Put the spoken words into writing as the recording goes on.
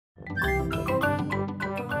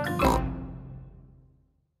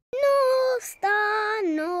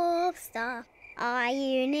Are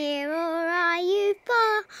you near or are you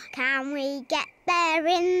far? Can we get there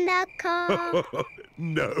in the car?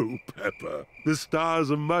 No, Peppa. The stars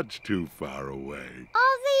are much too far away.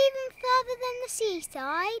 Are they even further than the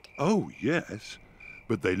seaside? Oh, yes.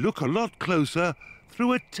 But they look a lot closer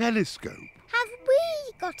through a telescope. Have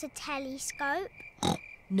we got a telescope?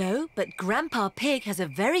 No, but Grandpa Pig has a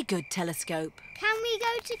very good telescope. Can we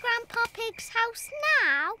go to Grandpa Pig's house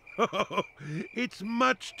now? It's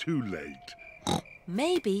much too late.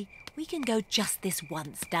 Maybe we can go just this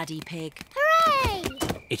once, Daddy Pig. Hooray!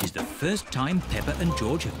 It is the first time Peppa and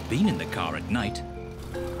George have been in the car at night.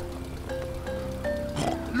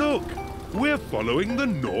 Look, we're following the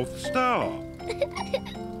North Star.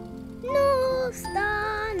 North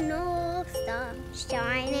Star,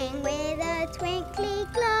 shining with a twinkly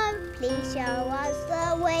glow. Please show us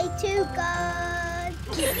the way to go.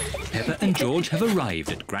 Peppa and George have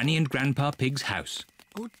arrived at Granny and Grandpa Pig's house.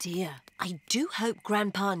 Oh dear, I do hope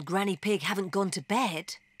Grandpa and Granny Pig haven't gone to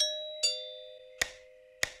bed.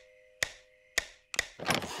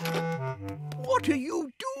 What are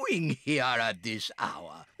you doing here at this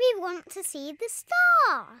hour? We want to see the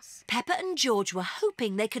stars. Peppa and George were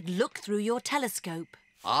hoping they could look through your telescope.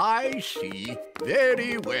 I see.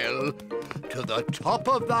 Very well. To the top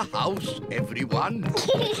of the house, everyone.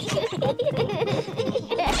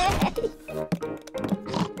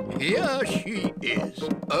 Here she is,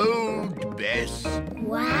 Old Bess.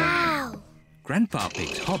 Wow! Grandpa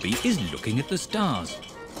Pig's hobby is looking at the stars.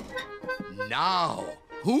 Now,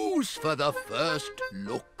 who's for the first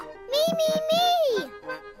look? Me!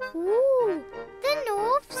 Ooh, the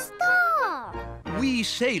North Star. We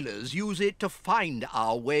sailors use it to find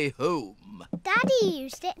our way home. Daddy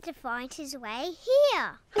used it to find his way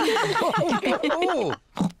here. Oh,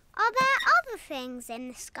 Are there other things in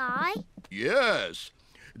the sky? yes.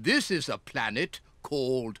 This is a planet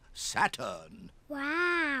called Saturn.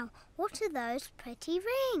 Wow, what are those pretty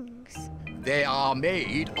rings? They are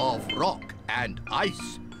made of rock and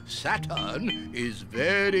ice. Saturn is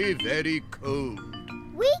very, very cold.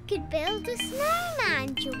 We could build a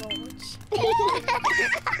snowman, George.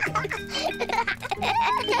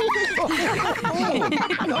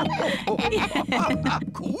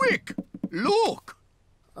 Quick! Look!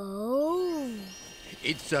 Oh.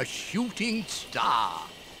 It's a shooting star.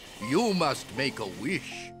 You must make a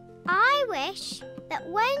wish. I wish that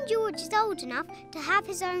when George is old enough to have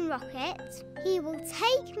his own rocket, he will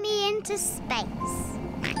take me into space.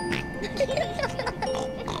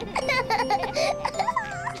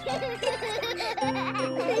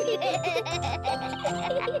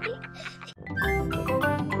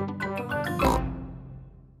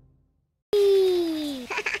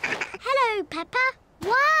 Hello, Peppa.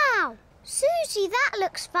 Wow! Susie, that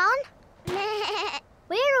looks fun.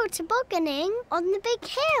 We're all tobogganing on the big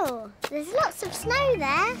hill. There's lots of snow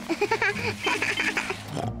there.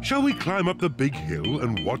 Shall we climb up the big hill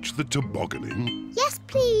and watch the tobogganing? Yes,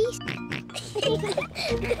 please.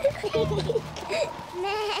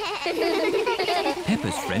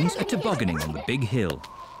 Peppa's friends are tobogganing on the big hill.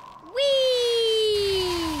 Whee!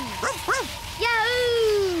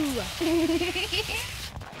 Yahoo!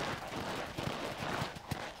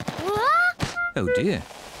 What? Oh dear,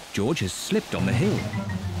 George has slipped on the hill.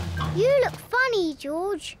 You look funny,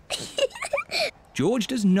 George. George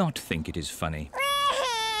does not think it is funny.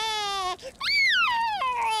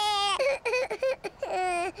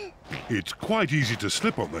 It's quite easy to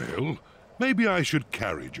slip on the hill. Maybe I should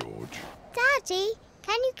carry George. Daddy,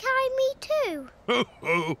 can you carry me too?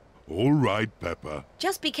 Oh, all right, Peppa.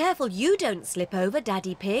 Just be careful you don't slip over,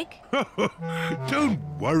 Daddy Pig. Don't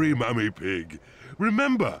worry, Mummy Pig.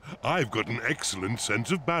 Remember, I've got an excellent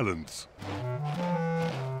sense of balance.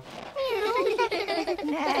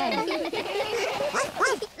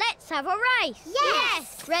 Let's have a race.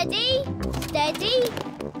 Yes. Ready, steady,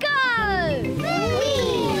 go!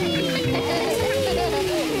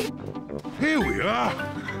 Here we are,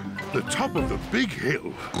 the top of the big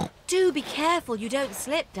hill. Do be careful you don't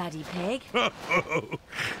slip, Daddy Pig.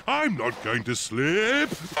 I'm not going to slip.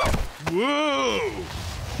 Whoa!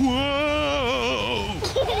 Whoa!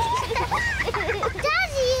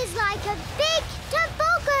 Daddy is like a big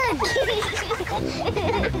toboggan.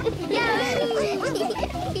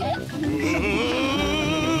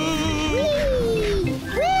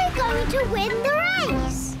 We're going to win the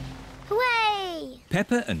race. Hooray!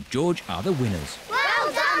 Peppa and George are the winners.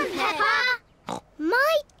 Well done, Peppa.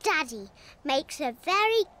 My daddy makes a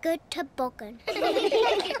very good toboggan.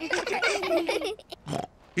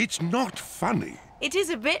 It's not funny. It is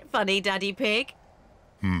a bit funny, Daddy Pig.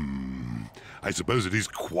 I suppose it is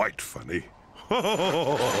quite funny.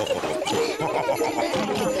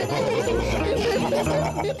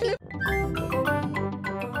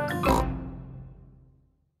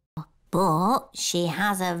 But she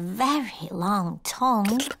has a very long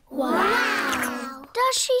tongue. Wow!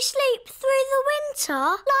 Does she sleep through the winter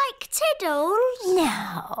like Tiddles?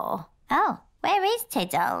 No. Oh, where is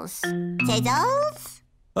Tiddles? Tiddles?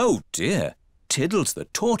 Oh dear, Tiddles the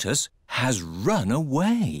tortoise has run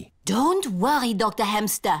away. Don't worry, Dr.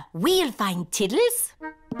 Hamster. We'll find Tiddles.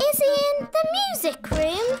 Is he in the music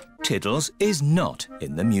room? Tiddles is not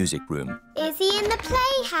in the music room. Is he in the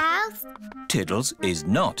playhouse? Tiddles is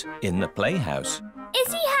not in the playhouse.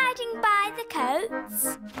 Is he hiding by the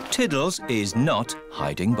coats? Tiddles is not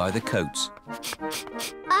hiding by the coats.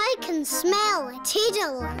 I can smell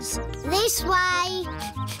Tiddles. This way.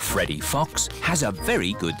 Freddy Fox has a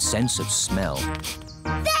very good sense of smell.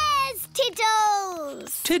 There's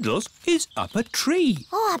Tiddles! Tiddles is up a tree.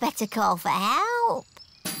 Oh, I better call for help.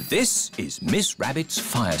 This is Miss Rabbit's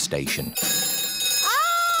fire station.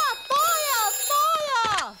 Ah! Fire!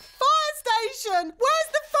 Fire! Fire station! Where's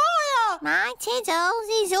the fire? My Tiddles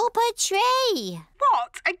is up a tree.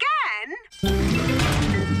 What, again?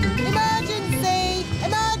 Emergency!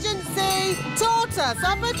 Emergency! Tortoise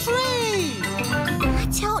up a tree! I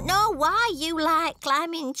don't know why you like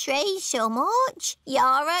climbing trees so much. You're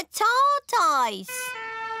a tortoise.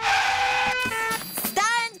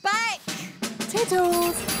 Stand back!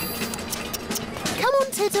 Tiddles! Come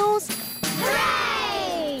on, Tiddles!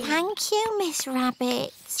 Hooray! Thank you, Miss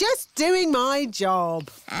Rabbit. Just doing my job.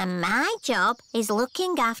 And my job is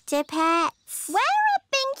looking after pets. Where are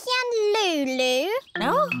Binky and Lulu?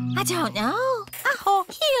 No, I don't know. Oh,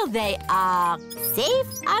 here they are, safe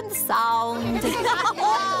and sound.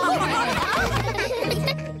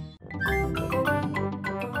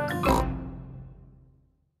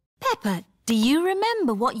 Peppa, do you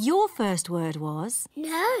remember what your first word was?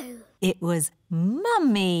 No. It was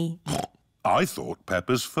mummy. I thought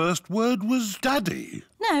Peppa's first word was daddy.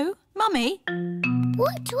 No, mummy.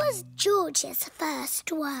 What was George's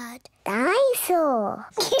first word? Dinosaur.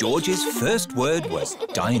 George's first word was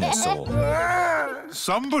dinosaur.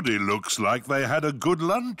 Somebody looks like they had a good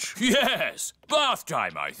lunch. Yes, bath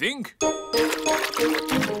time, I think.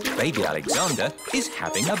 Baby Alexander is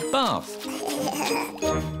having a bath.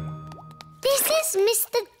 This is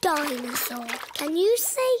Mr. Dinosaur. Can you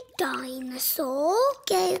say dinosaur?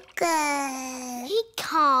 Go, go. He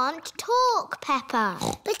can't talk, Peppa.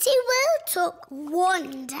 But he will talk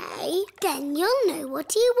one day. Then you'll know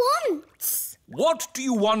what he wants. What do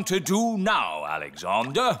you want to do now,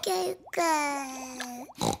 Alexander? Go, go.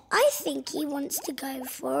 I think he wants to go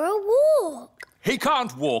for a walk. He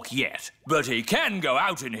can't walk yet, but he can go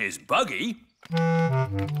out in his buggy.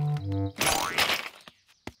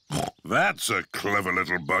 That's a clever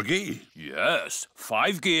little buggy. Yes,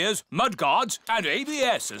 5 gears, mudguards and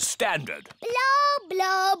ABS as standard. Blah,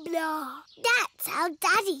 blah, blah. That's how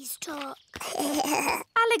daddies talk.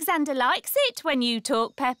 Alexander likes it when you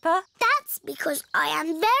talk, Peppa. That's because I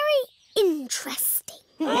am very interesting.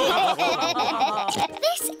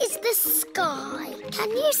 This is the sky.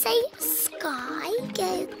 Can you say sky?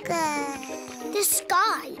 Go, go. The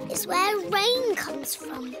sky is where rain comes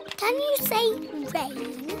from. Can you say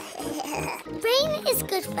rain? Rain is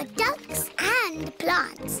good for ducks and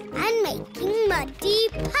plants and making muddy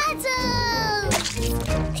puddles.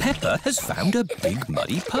 Peppa has found a big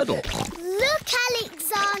muddy puddle. Look,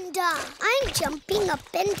 Alexander. I'm jumping up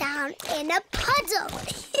and down in a puddle.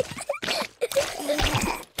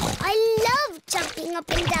 I love jumping up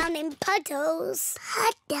and down in puddles.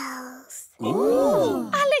 Puddles. Ooh.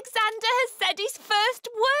 Alexander has said his first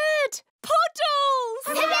word. Puddles!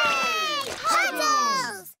 Hooray!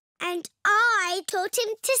 Puddles! And I taught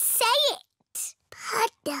him to say it.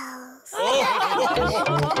 Puddles.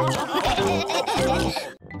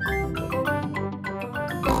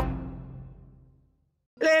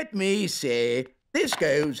 Let me see. This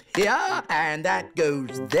goes here, and that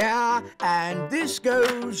goes there, and this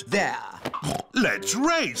goes there. Let's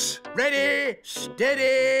race. Ready,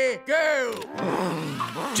 steady, go!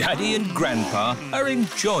 Daddy and Grandpa are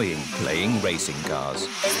enjoying playing racing cars.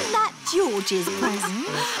 Isn't that George's present?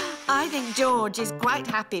 I think George is quite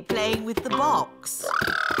happy playing with the box.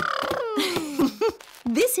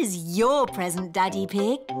 This is your present, Daddy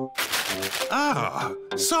Pig. Ah,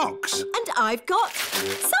 socks. And I've got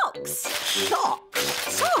socks. Socks.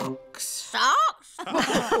 Socks. Socks?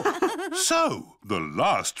 So, the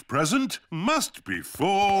last present must be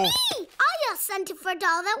for... I asked Santa for a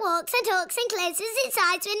doll that walks and talks and closes its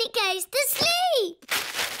eyes when it goes to sleep.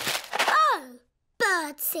 Oh,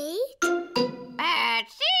 birdseed.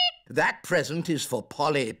 Birdseed? That present is for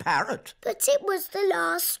Polly Parrot. But it was the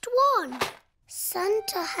last one.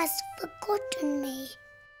 Santa has forgotten me.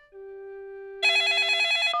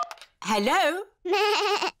 Hello? Can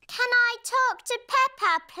I talk to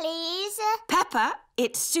Peppa, please? Peppa,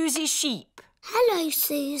 it's Susie Sheep. Hello,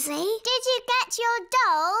 Susie. Did you get your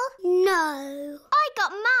doll? No. I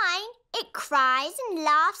got mine. It cries and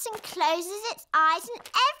laughs and closes its eyes and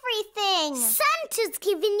everything. Santa's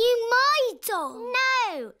given you my doll.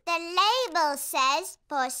 No, the label says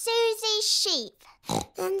for Susie Sheep.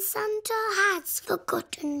 Then Santa has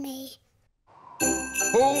forgotten me.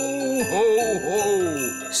 Ho, ho,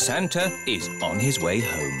 ho! Santa is on his way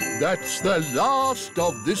home. That's the last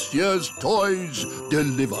of this year's toys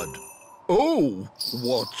delivered. Oh,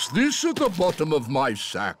 what's this at the bottom of my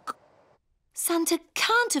sack? Santa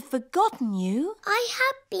can't have forgotten you. I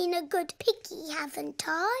have been a good piggy, haven't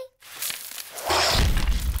I?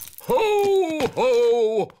 Ho,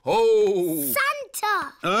 ho, ho!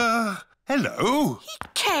 Santa! Hello? He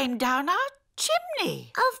came down our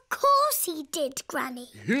chimney. Of course he did, Granny.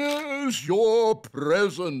 Here's your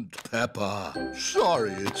present, Peppa.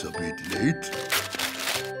 Sorry it's a bit late.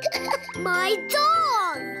 My doll!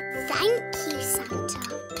 Thank you, Santa.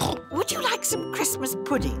 Would you like some Christmas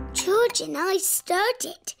pudding? George and I stirred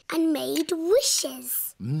it and made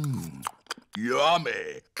wishes.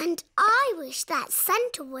 Yummy. And I wish that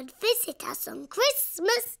Santa would visit us on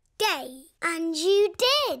Christmas Day. And you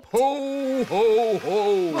did. Ho, ho,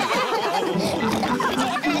 ho!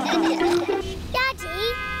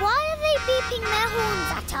 Daddy, why are they beeping their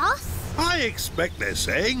horns at us? I expect they're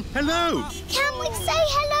saying hello. Can we say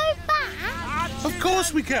hello back? Of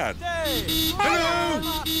course we can. Hello!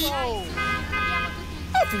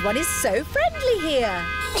 Everyone is so friendly here.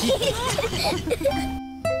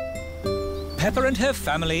 Peppa and her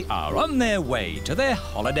family are on their way to their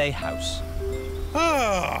holiday house.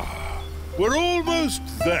 Ah, we're almost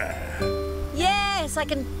there. Yes, I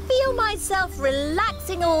can feel myself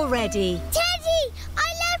relaxing already. Teddy!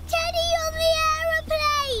 I left Teddy on the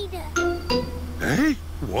aeroplane! Eh?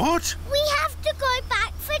 What? We have to go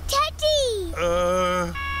back for Teddy!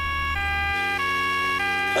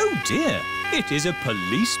 Oh dear, it is a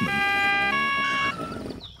policeman.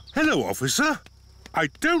 Hello, officer. I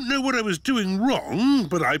don't know what I was doing wrong,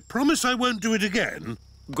 but I promise I won't do it again.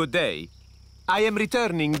 Good day. I am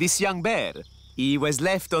returning this young bear. He was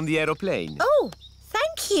left on the aeroplane. Oh,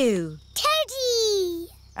 thank you. Teddy!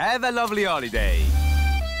 Have a lovely holiday.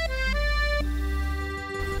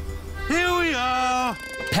 Here we are.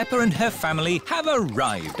 Peppa and her family have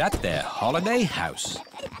arrived at their holiday house.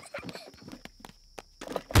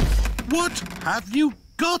 What have you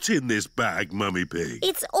got in this bag, Mummy Pig?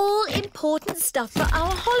 It's all important stuff for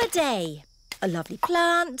our holiday. A lovely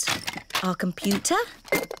plant, our computer,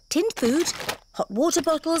 tinned food, hot water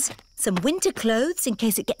bottles, some winter clothes in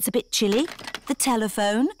case it gets a bit chilly, the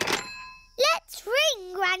telephone. Let's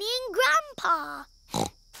ring Granny and Grandpa.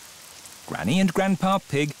 Granny and Grandpa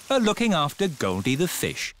Pig are looking after Goldie the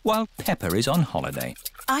fish while Peppa is on holiday.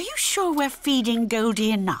 Are you sure we're feeding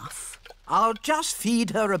Goldie enough? I'll just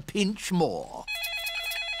feed her a pinch more.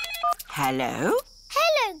 Hello?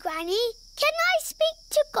 Hello, Granny. Can I speak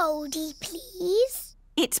to Goldie, please?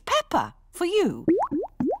 It's Peppa, for you.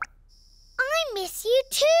 I miss you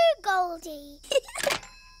too, Goldie.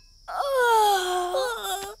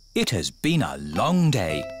 It has been a long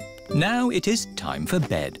day. Now it is time for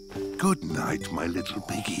bed. Good night, my little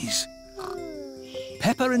piggies.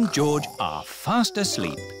 Peppa and George are fast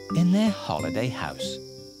asleep in their holiday house.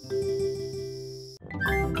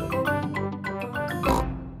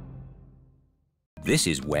 This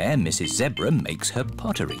is where Mrs. Zebra makes her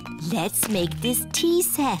pottery. Let's make this tea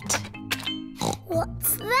set.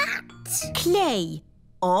 What's that? Clay.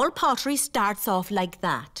 All pottery starts off like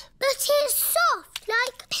that. But it's soft,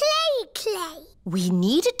 like clay. We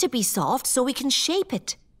need it to be soft so we can shape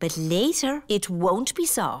it. But later, it won't be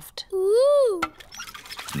soft. Ooh!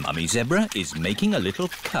 Mummy Zebra is making a little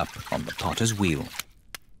cup on the potter's wheel.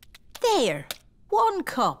 There. 1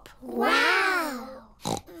 cup. Wow!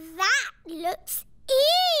 That looks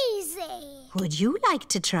easy. Would you like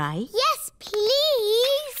to try? Yes,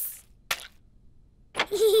 please.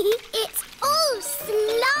 It's all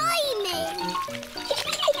slimy.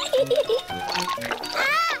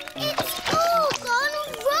 It's all gone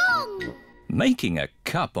wrong. Making a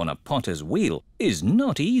cup on a potter's wheel is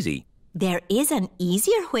not easy. There is an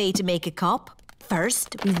easier way to make a cup.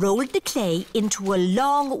 First, we roll the clay into a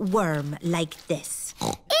long worm like this.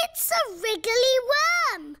 It's a wriggly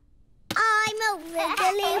worm. I'm a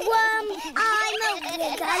wriggly worm. I'm a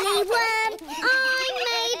wriggly worm. I'm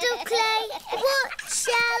made of clay. What's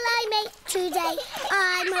shall I make today?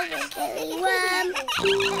 I'm a wiggly worm.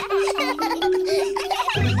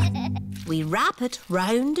 We wrap it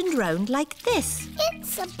round and round like this.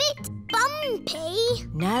 It's a bit bumpy.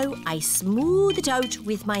 Now I smooth it out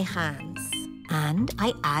with my hands. And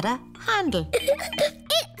I add a handle.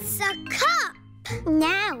 It's a cup.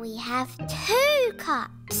 Now we have 2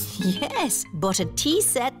 cups. Yes, but a tea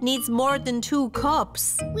set needs more than 2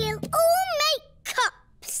 cups. We'll all make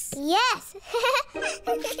cups. Yes.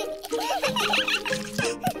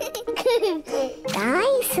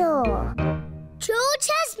 Dinosaur. George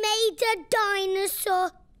has made a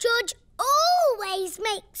dinosaur. George always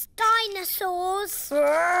makes dinosaurs.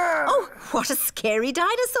 Oh, what a scary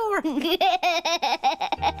dinosaur.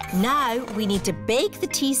 Now we need to bake the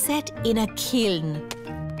tea set in a kiln.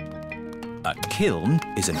 A kiln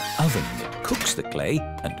is an oven that cooks the clay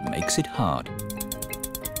and makes it hard.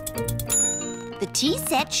 The tea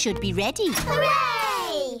set should be ready.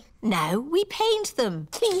 Hooray! Now we paint them.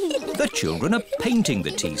 The children are painting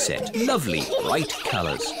the tea set. Lovely, bright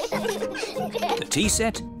colours. The tea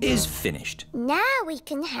set is finished. Now we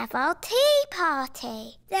can have our tea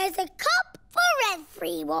party. There's a cup for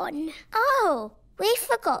everyone. Oh, we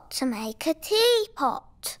forgot to make a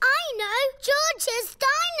teapot. I know. George's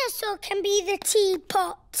dinosaur can be the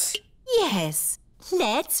teapot. Yes,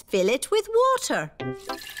 let's fill it with water.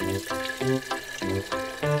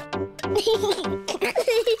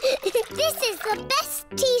 This is the best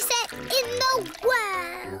tea set in the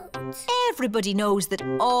world. Everybody knows that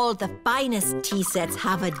all the finest tea sets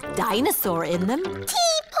have a dinosaur in them.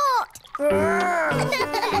 Teapot!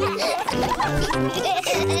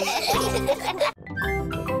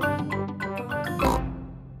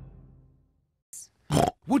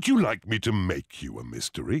 Would you like me to make you a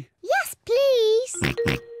mystery? Yes, please.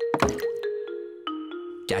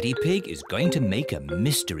 Daddy Pig is going to make a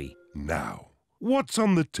mystery. Now, what's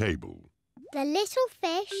on the table? The little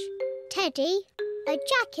fish, Teddy, a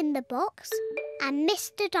jack-in-the-box, and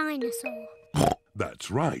Mr. Dinosaur. That's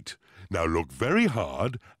right. Now look very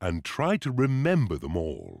hard and try to remember them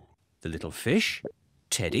all. The little fish,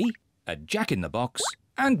 Teddy, a jack-in-the-box,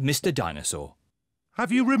 and Mr. Dinosaur.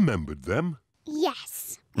 Have you remembered them?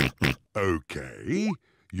 Yes. OK.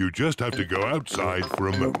 You just have to go outside for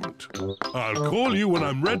a moment. I'll call you when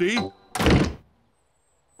I'm ready.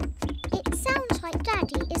 It sounds like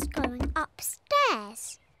Daddy is going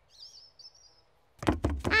upstairs.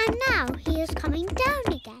 And now he is coming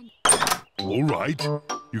down again. All right.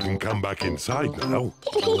 You can come back inside now.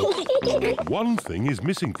 One thing is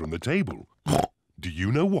missing from the table. Do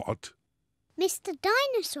you know what? Mr.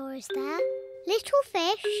 Dinosaur is there. Little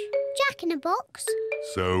fish, jack-in-a-box.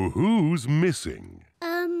 So who's missing?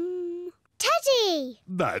 Teddy!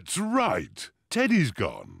 That's right. Teddy's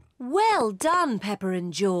gone. Well done, Peppa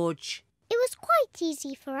and George. It was quite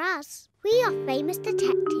easy for us. We are famous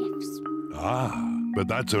detectives. Ah, but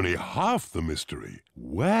that's only half the mystery.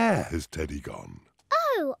 Where has Teddy gone?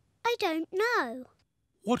 Oh, I don't know.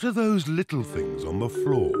 What are those little things on the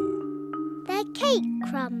floor? They're cake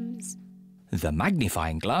crumbs. The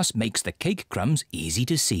magnifying glass makes the cake crumbs easy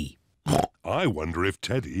to see. I wonder if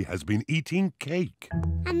Teddy has been eating cake.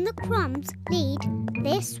 And the crumbs lead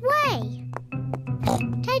this way.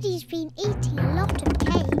 Teddy's been eating a lot of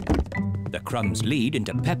cake. The crumbs lead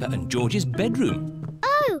into Peppa and George's bedroom.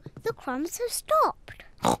 Oh, the crumbs have stopped.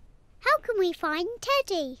 How can we find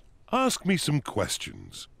Teddy? Ask me some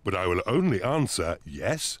questions, but I will only answer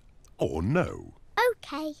yes or no.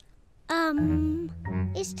 OK.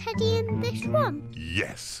 Is Teddy in this room?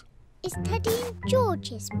 Yes. Is Teddy in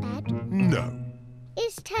George's bed? No.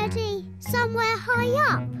 Is Teddy somewhere high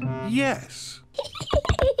up? Yes.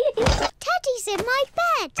 Teddy's in my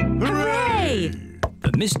bed! Hooray!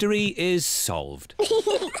 The mystery is solved.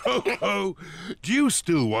 Oh, do you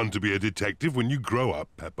still want to be a detective when you grow up,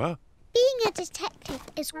 Peppa? Being a detective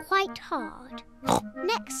is quite hard.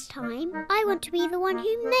 Next time, I want to be the one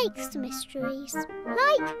who makes the mysteries.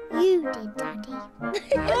 Like you did, Daddy.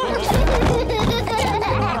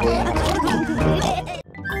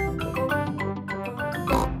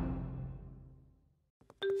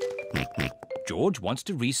 George wants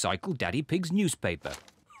to recycle Daddy Pig's newspaper.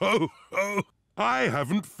 Oh, I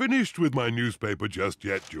haven't finished with my newspaper just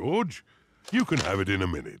yet, George. You can have it in a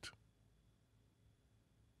minute.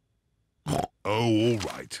 Oh, all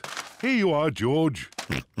right. Here you are, George.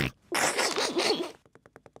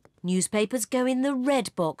 Newspapers go in the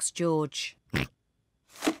red box, George.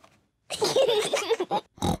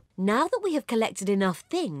 Now that we have collected enough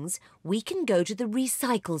things, we can go to the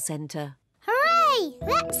recycle centre. Hooray!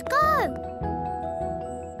 Let's go!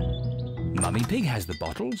 Mummy Pig has the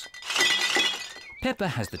bottles. Peppa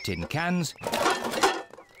has the tin cans.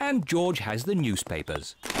 And George has the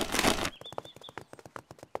newspapers.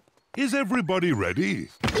 Is everybody ready?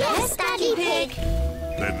 Yes, Daddy Pig.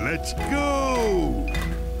 Then let's go!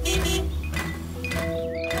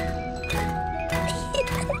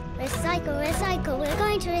 Recycle, recycle, we're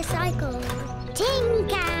going to recycle. Tin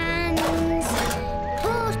cans,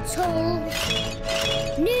 bottles,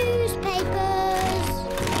 newspapers.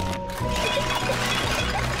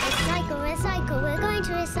 Recycle, recycle, we're going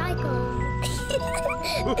to recycle.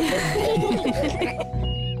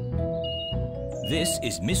 This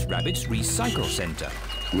is Miss Rabbit's recycle centre.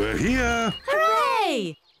 We're here!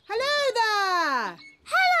 Hooray! Hello there!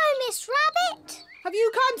 Hello, Miss Rabbit. Have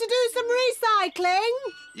you come to do some recycling?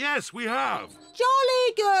 Yes, we have.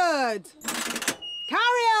 Jolly good!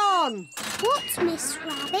 Carry on! What's Miss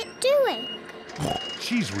Rabbit doing?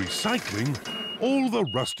 She's recycling all the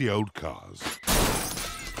rusty old cars.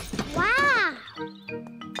 Wow!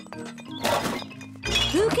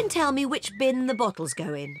 Who can tell me which bin the bottles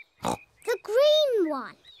go in? The green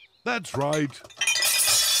one. That's right.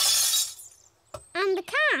 And the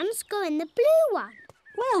cans go in the blue one.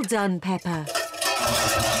 Well done, Peppa.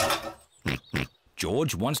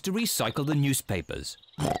 George wants to recycle the newspapers.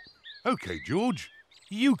 OK, George,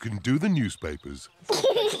 you can do the newspapers.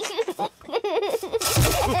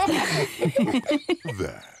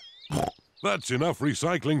 There. That's enough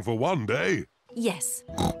recycling for one day. Yes.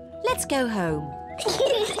 Let's go home.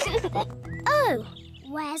 Oh,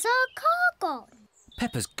 where's our car gone?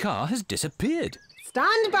 Peppa's car has disappeared.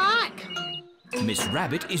 Stand back! Miss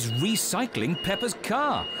Rabbit is recycling Peppa's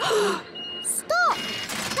car. Stop!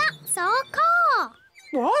 That's our car.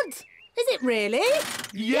 What? Is it really?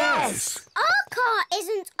 Yes! Our car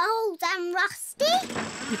isn't old and rusty.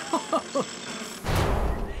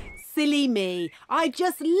 Silly me. I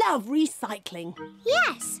just love recycling.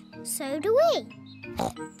 Yes, so do we.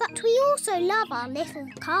 But we also love our little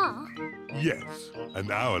car. Yes, and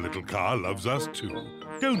our little car loves us too,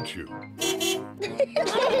 don't you?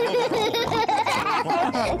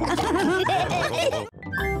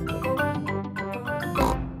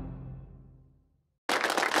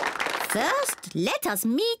 First, let us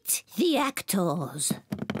meet the actors.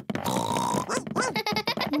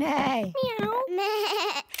 Meow.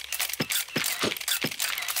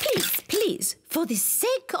 Please, for the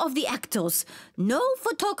sake of the actors, no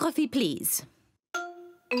photography, please.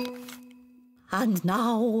 And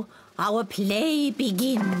now, our play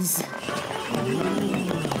begins.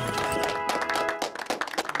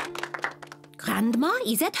 Grandma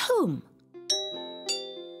is at home.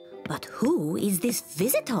 But who is this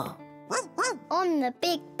visitor? On the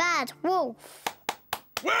big bad wolf.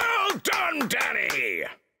 Well done, Danny!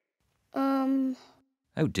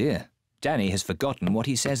 Oh dear, Danny has forgotten what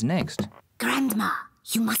he says next. Grandma,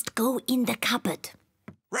 you must go in the cupboard.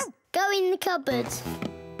 Go in the cupboard.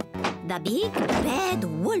 The big bad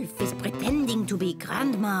wolf is pretending to be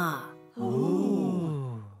Grandma.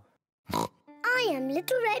 I am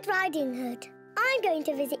Little Red Riding Hood. I'm going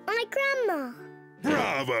to visit my grandma.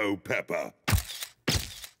 Bravo, Peppa!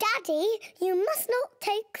 Daddy, you must not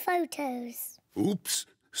take photos. Oops,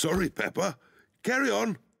 sorry, Peppa. Carry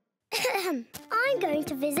on. I'm going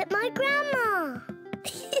to visit my grandma.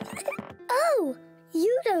 Oh,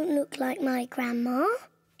 you don't look like my grandma.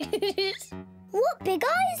 What big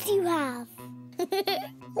eyes you have.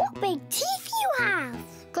 What big teeth you have.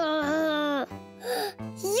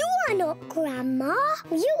 You are not Grandma.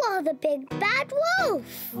 You are the big bad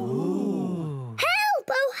wolf. Ooh. Help!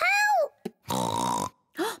 Oh, help!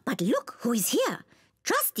 But look who is here.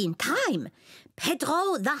 Just in time.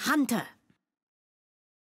 Pedro the Hunter.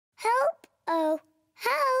 Help! Oh,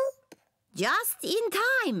 help! Just in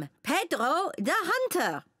time. Pedro the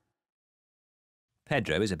Hunter.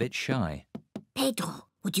 Pedro is a bit shy. Pedro,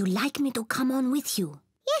 would you like me to come on with you?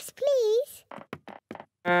 Yes, please.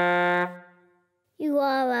 You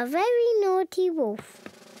are a very naughty wolf.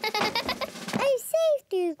 I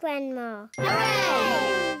saved you, Grandma.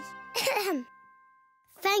 Hooray!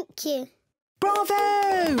 Thank you.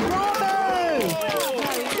 Bravo! Bravo!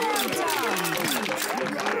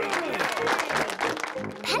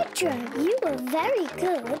 Pedro, you were very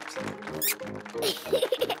good.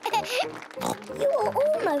 You are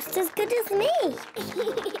almost as good as me.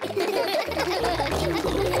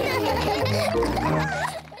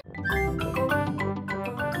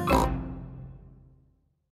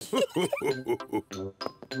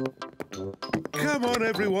 Come on,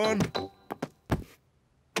 everyone.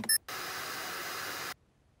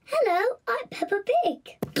 Hello, I'm Peppa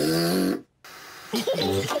Pig.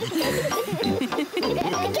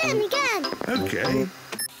 Again. OK.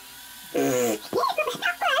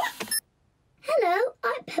 Hello,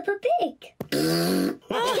 I'm Peppa Pig.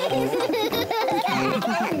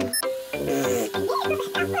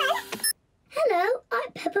 Hello,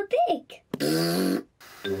 I'm Peppa Pig.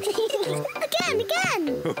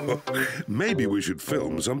 Again! Maybe we should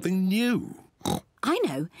film something new. I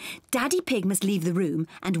know. Daddy Pig must leave the room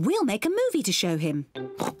and we'll make a movie to show him.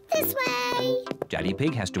 This way! Daddy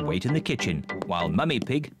Pig has to wait in the kitchen while Mummy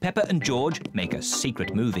Pig, Peppa and George make a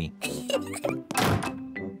secret movie.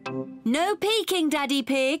 No peeking, Daddy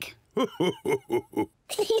Pig. We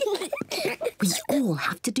all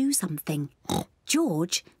have to do something.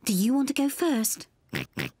 George, do you want to go first?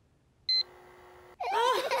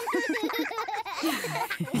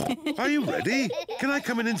 Are you ready? Can I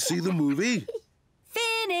come in and see the movie?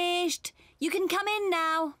 Finished. You can come in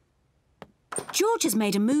now. George has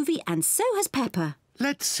made a movie and so has Peppa.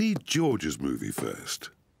 Let's see George's movie first.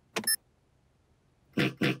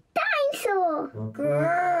 Dinosaur!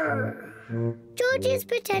 Grrr. George is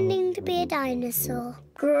pretending to be a dinosaur.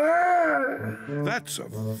 Grrr. That's a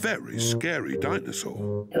very scary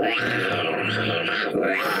dinosaur.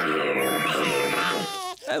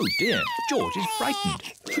 Oh dear, George is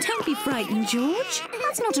frightened. Don't be frightened, George.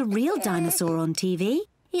 That's not a real dinosaur on TV.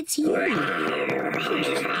 It's you.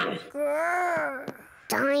 Grrr.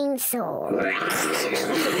 Dinosaur.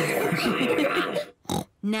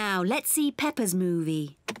 Now, let's see Peppa's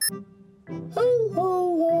movie. Ho, ho,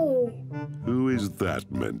 ho. Who is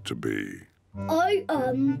that meant to be? I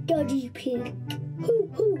am Daddy Pig. Ho,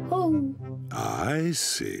 ho, ho. I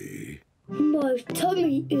see. My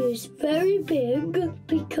tummy is very big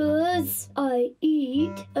because I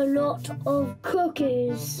eat a lot of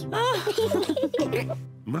cookies.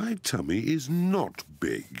 My tummy is not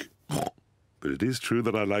big. But it is true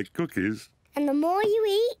that I like cookies. And the more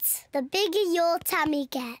you eat, the bigger your tummy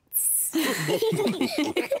gets.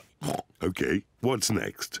 OK, what's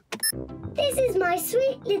next? This is my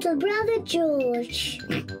sweet little brother George.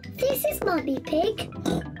 This is Mummy Pig.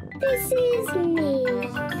 This is me.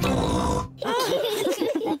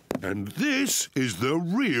 And this is the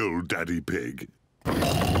real Daddy Pig.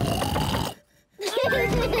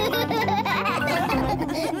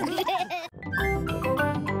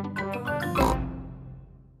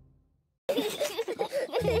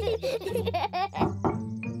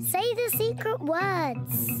 Say the secret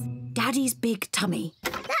words. Daddy's big tummy.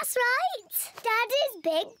 That's right. Daddy's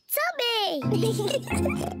big tummy.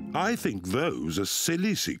 I think those are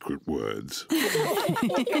silly secret words.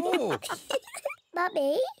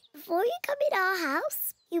 Mummy, before you come in our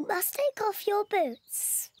house, you must take off your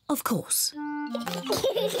boots. Of course. There's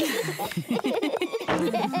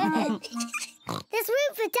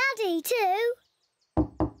room for Daddy too.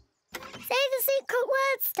 Say the secret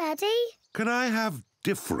words, Daddy. Can I have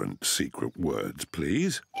different secret words,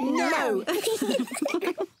 please? No.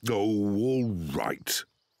 Oh, all right.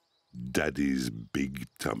 Daddy's big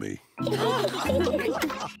tummy. That's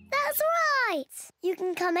right. You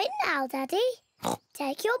can come in now, Daddy.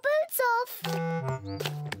 Take your boots off.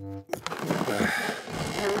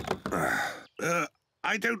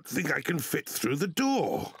 I don't think I can fit through the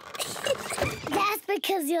door. That's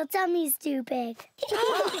because your tummy's too big.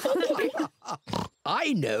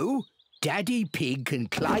 I know. Daddy Pig can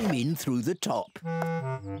climb in through the top.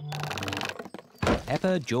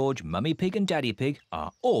 Peppa, George, Mummy Pig and Daddy Pig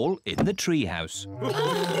are all in the treehouse.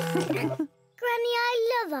 Granny,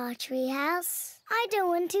 I love our treehouse. I don't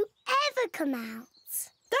want to ever come out.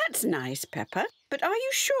 That's nice, Peppa. But are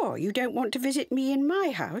you sure you don't want to visit me in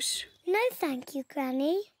my house? No, thank you,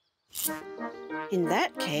 Granny. In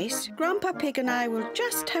that case, Grandpa Pig and I will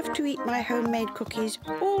just have to eat my homemade cookies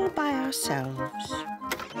all by ourselves.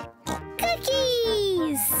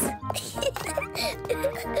 Cookies!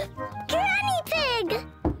 Granny Pig!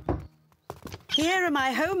 Here are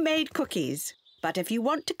my homemade cookies. But if you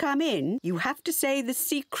want to come in, you have to say the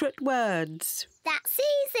secret words. That's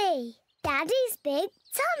easy. Daddy's big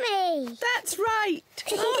tummy. That's right.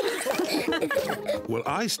 Well,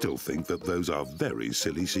 I still think that those are very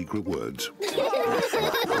silly secret words. Get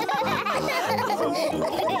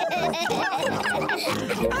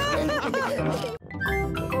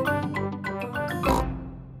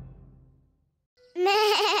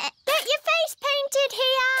your face painted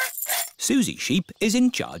here. Susie Sheep is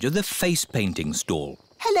in charge of the face painting stall.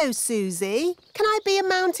 Hello, Susie. Can I be a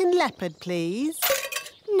mountain leopard, please?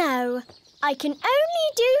 No, I can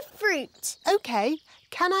only do fruit. OK.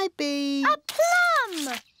 Can I be... A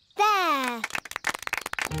plum! There.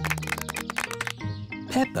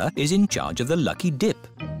 Peppa is in charge of the lucky dip.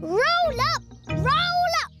 Roll up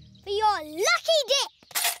for your lucky dip.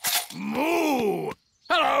 Moo!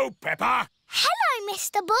 Hello, Peppa. Hello,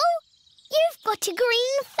 Mr. Bull. You've got a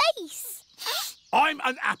green face. I'm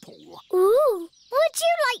an apple. Ooh, would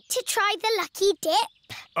you like to try the lucky dip?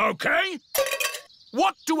 OK.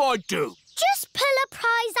 What do I do? Just pull a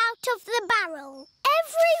prize out of the barrel.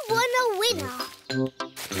 Everyone a winner.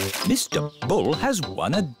 Mr. Bull has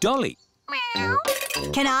won a dolly.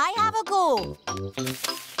 Can I have a go?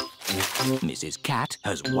 Mrs. Cat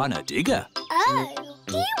has won a digger. Oh,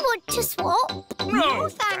 do you want to swap? No,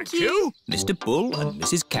 thank you. Mr. Bull and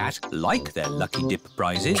Mrs. Cat like their lucky dip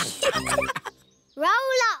prizes.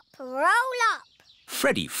 Roll up, roll up.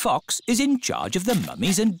 Freddie Fox is in charge of the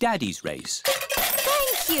Mummies and Daddies race.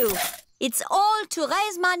 Thank you. It's all to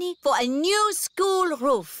raise money for a new school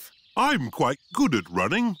roof. I'm quite good at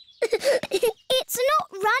running. It's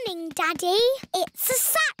not running, Daddy. It's a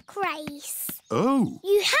sack race. Oh.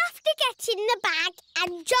 You have to get in the bag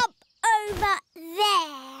and jump over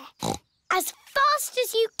there. As fast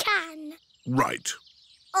as you can. Right.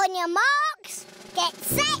 On your marks, get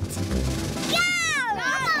set, go!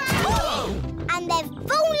 And they've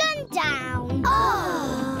fallen down.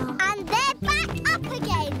 Oh! And they're back up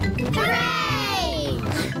again. Hooray!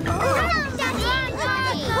 Come on, Daddy!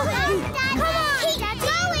 Come on, Daddy! Keep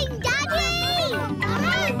going, Daddy! Come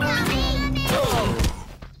on, Daddy!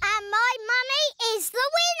 And my mummy is the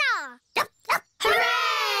winner!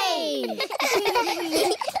 Hooray!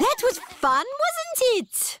 That was fun, wasn't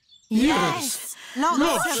it? Yes,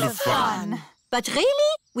 lots of fun. But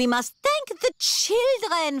really, we must thank the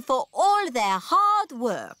children for all their hard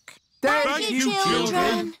work. Thank you,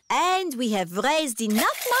 children. And we have raised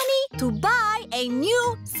enough money to buy a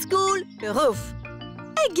new school roof.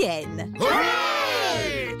 Again.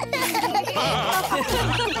 Hooray!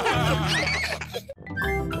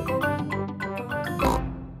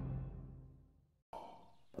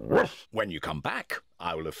 When you come back,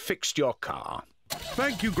 I will have fixed your car.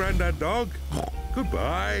 Thank you, Grandad Dog.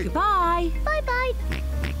 Goodbye. Goodbye. Bye-bye.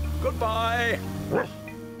 Goodbye.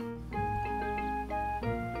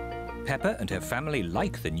 Peppa and her family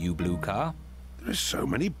like the new blue car. There's so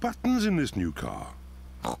many buttons in this new car.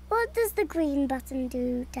 What does the green button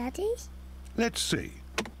do, Daddy? Let's see.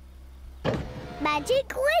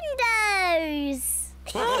 Magic windows!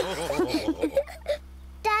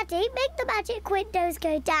 Daddy, make the magic windows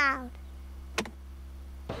go down.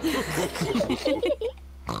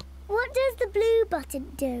 What does the blue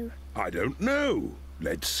button do? I don't know.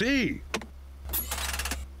 Let's see.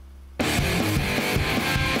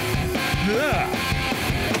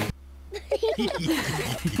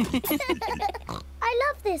 I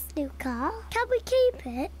love this new car. Can we keep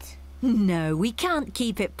it? No, we can't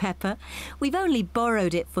keep it, Peppa. We've only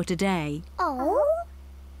borrowed it for today. Oh?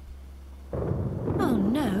 Oh,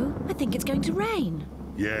 no. I think it's going to rain.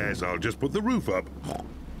 Yes, I'll just put the roof up.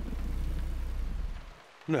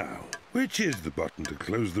 Now, which is the button to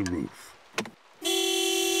close the roof?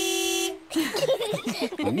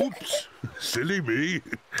 Oops, silly me.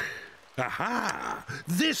 Aha!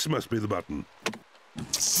 This must be the button.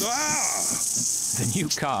 Ah! The new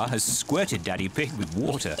car has squirted Daddy Pig with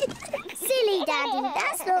water. Silly Daddy,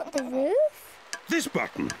 that's not the roof. This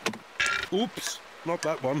button. Oops, not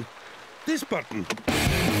that one. This button.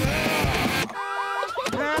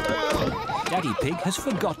 Daddy Pig has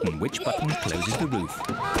forgotten which button closes the roof.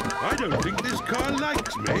 I don't think this car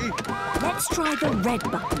likes me. Let's try the red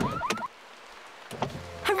button.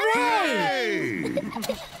 Hooray!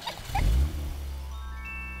 Hey!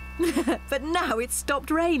 But now it's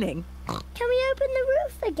stopped raining. Can we open the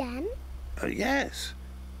roof again? Yes.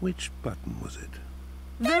 Which button was it?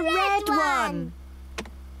 The red one!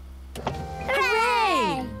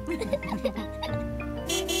 Hooray!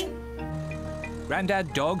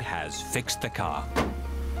 Grandad Dog has fixed the car.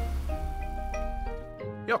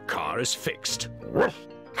 Your car is fixed.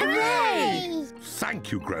 Hooray!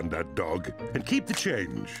 Thank you, Grandad Dog. And keep the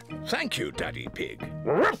change. Thank you, Daddy Pig.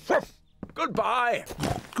 Goodbye.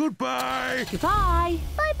 Goodbye. Goodbye.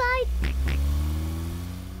 Bye-bye.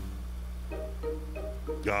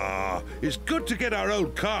 Ah, it's good to get our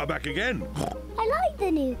old car back again. I like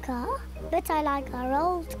the new car, but I like our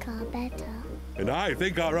old car better. And I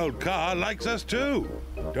think our old car likes us too.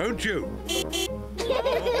 Don't you?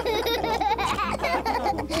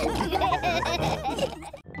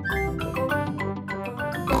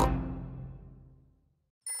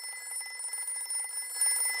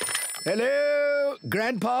 Hello,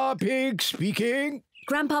 Grandpa Pig speaking.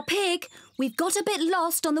 Grandpa Pig, we've got a bit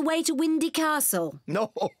lost on the way to Windy Castle.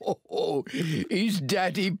 No, is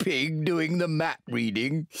Daddy Pig doing the map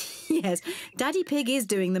reading? Yes, Daddy Pig is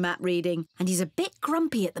doing the map reading, and he's a bit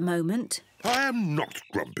grumpy at the moment. I am not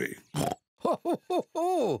grumpy.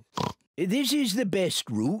 This is the best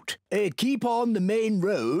route. Keep on the main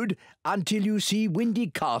road until you see Windy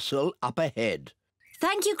Castle up ahead.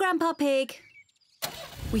 Thank you, Grandpa Pig.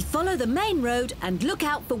 We follow the main road and look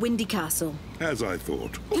out for Windy Castle. As I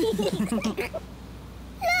thought. Look!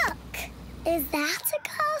 Is that a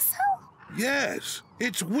castle? Yes,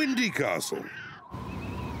 it's Windy Castle.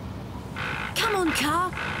 Come on,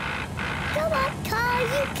 Car. Come on, Car,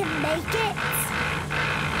 you can make it.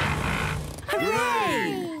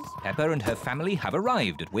 Hooray! Peppa and her family have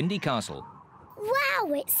arrived at Windy Castle.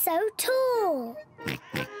 Wow, it's so tall.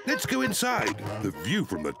 Let's go inside. The view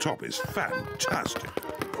from the top is fantastic.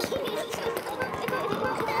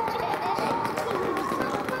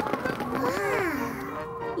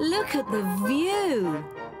 Look at the view.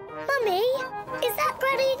 Mummy, is that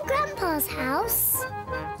Granny and Grandpa's house?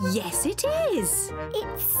 Yes, it is.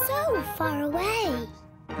 It's so far away.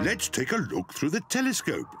 Let's take a look through the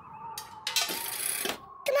telescope.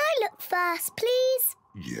 Can I look first, please?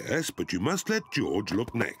 Yes, but you must let George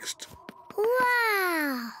look next.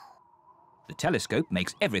 Wow. The telescope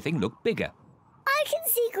makes everything look bigger. I can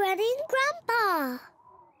see Granny and Grandpa.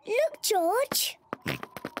 Look, George.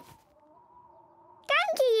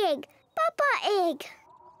 Donkey egg, Papa egg.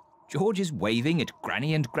 George is waving at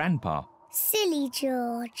Granny and Grandpa. Silly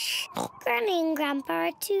George. Granny and Grandpa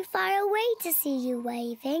are too far away to see you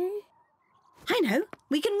waving. I know.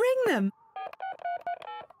 We can ring them.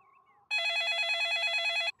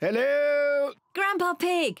 Hello? Grandpa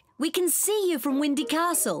Pig, we can see you from Windy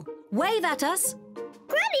Castle. Wave at us.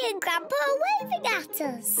 Granny and Grandpa are waving at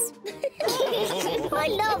us. I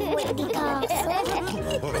love Windy Castle.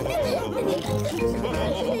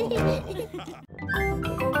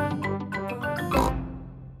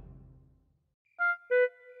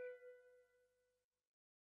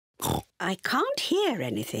 I can't hear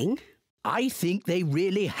anything. I think they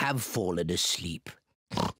really have fallen asleep.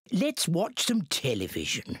 Let's watch some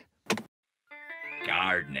television.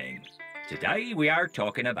 Gardening. Today we are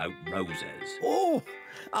talking about roses. Oh,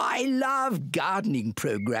 I love gardening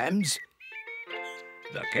programs.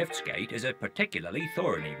 The Giftsgate is a particularly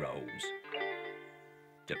thorny rose.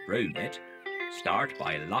 To prune it, start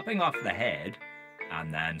by lopping off the head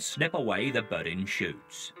and then snip away the budding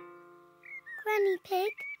shoots. Granny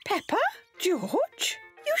Pig. Peppa? George?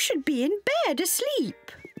 You should be in bed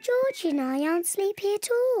asleep. George and I aren't sleepy at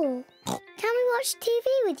all. Can we watch TV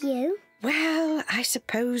with you? Well, I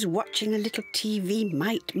suppose watching a little TV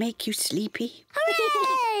might make you sleepy.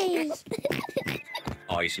 Hooray!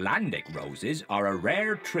 Icelandic roses are a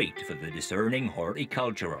rare treat for the discerning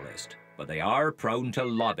horticulturalist, but they are prone to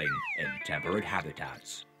lobbing in temperate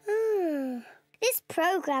habitats. This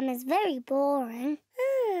programme is very boring.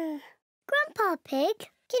 Grandpa Pig,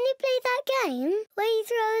 can you play that game where you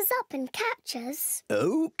throw us up and catch us?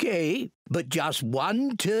 OK, but just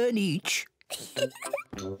one turn each.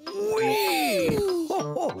 Whee!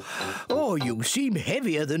 Oh, you seem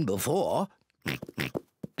heavier than before.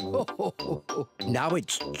 Now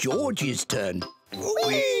it's George's turn.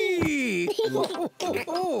 Whee!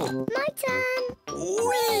 My turn.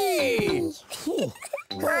 Whee!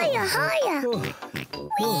 Higher, higher.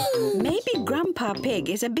 Whee! Maybe Grandpa Pig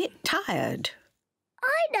is a bit tired.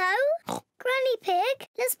 I know. Granny Pig,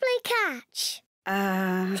 let's play catch.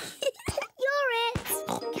 You're it.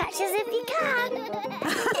 Catch us if you can.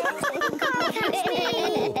 Can't catch me.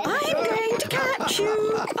 I'm going to catch you.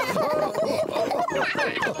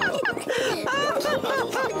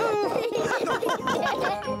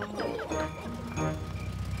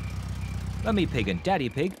 Mummy Pig and Daddy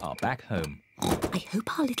Pig are back home. I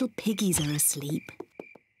hope our little piggies are asleep.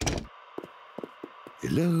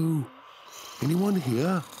 Hello? Anyone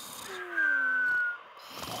here?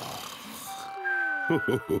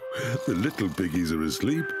 The little piggies are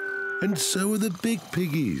asleep, and so are the big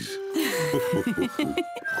piggies.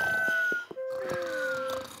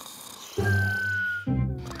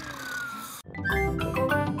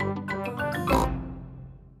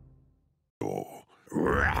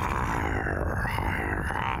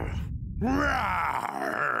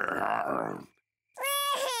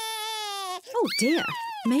 Oh dear,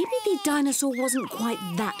 maybe the dinosaur wasn't quite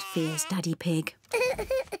that fierce, Daddy Pig.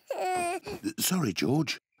 Sorry,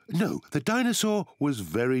 George. No, the dinosaur was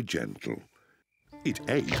very gentle. It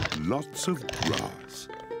ate lots of grass.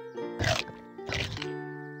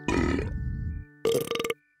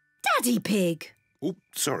 Daddy Pig! Oh,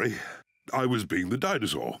 sorry. I was being the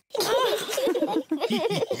dinosaur.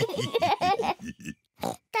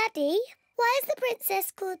 Daddy, why is the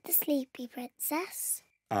princess called the Sleepy Princess?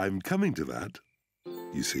 I'm coming to that.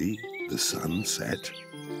 You see, the sun set,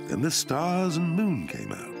 then the stars and moon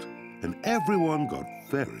came out, and everyone got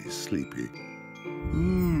very sleepy.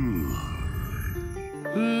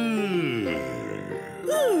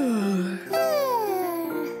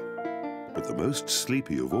 But the most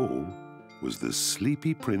sleepy of all was the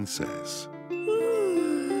sleepy princess.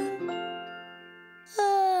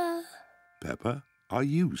 Peppa, are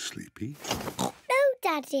you sleepy? No,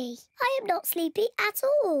 Daddy. I am not sleepy at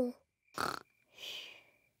all.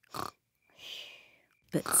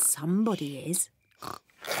 But somebody is.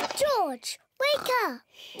 George, wake up.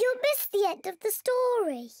 You'll miss the end of the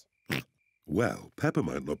story. Well, Peppa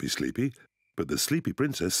might not be sleepy, but the sleepy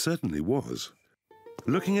princess certainly was.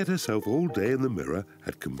 Looking at herself all day in the mirror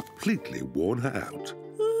had completely worn her out.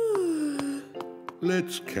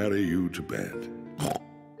 Let's carry you to bed.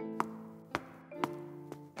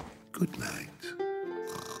 Good night.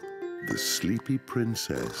 The sleepy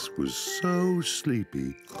princess was so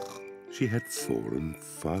sleepy, she had fallen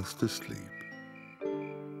fast asleep.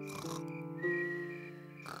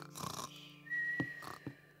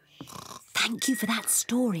 Thank you for that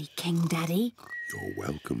story, King Daddy. You're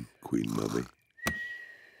welcome, Queen Mummy.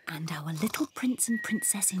 And our little prince and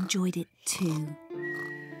princess enjoyed it too.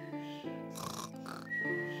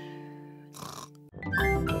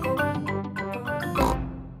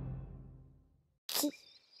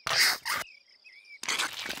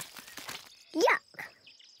 Yuck!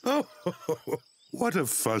 Oh, what a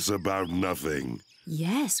fuss about nothing.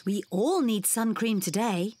 Yes, we all need sun cream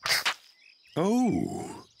today.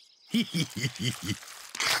 Oh.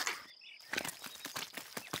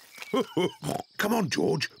 Come on,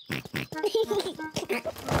 George.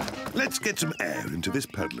 Let's get some air into this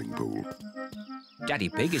paddling pool. Daddy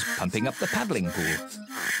Pig is pumping up the paddling pool.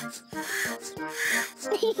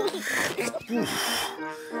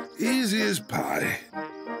 Easy as pie.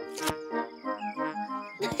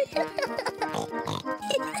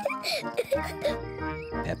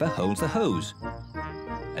 Peppa holds the hose.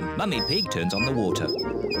 And Mummy Pig turns on the water.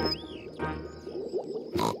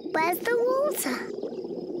 Where's the water?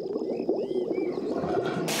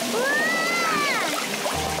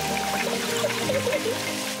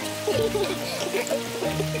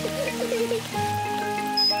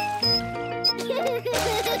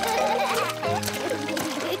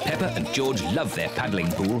 Peppa and George love their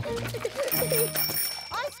paddling pool.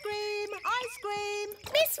 Ice cream! Ice cream!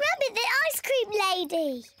 Miss Rabbit, the ice cream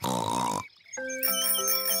lady.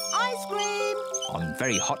 Ice cream! On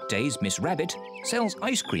very hot days, Miss Rabbit sells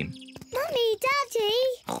ice cream. Mummy, Daddy,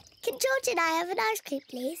 can George and I have an ice cream,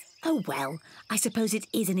 please? Oh, well, I suppose it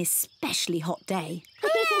is an especially hot day.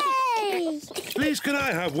 Hooray! Please, can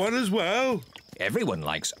I have one as well? Everyone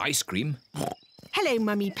likes ice cream. Hello,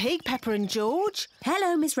 Mummy Pig, Peppa and George.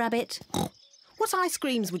 Hello, Miss Rabbit. What ice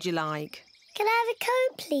creams would you like? Can I have a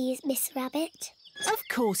cone, please, Miss Rabbit? Of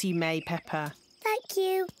course you may, Peppa. Thank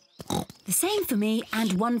you. The same for me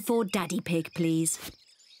and one for Daddy Pig, please.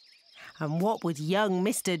 And what would young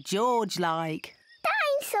Mr. George like?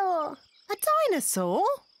 Dinosaur. A dinosaur?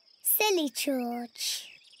 Silly George.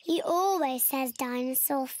 He always says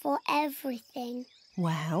dinosaur for everything.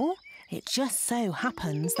 Well, it just so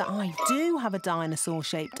happens that I do have a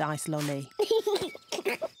dinosaur-shaped ice lolly.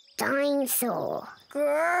 Dinosaur.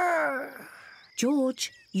 Grrr.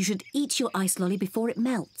 George, you should eat your ice lolly before it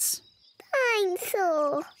melts.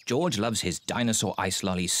 Dinosaur. George loves his dinosaur ice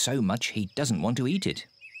lolly so much he doesn't want to eat it.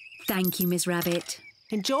 Thank you, Miss Rabbit.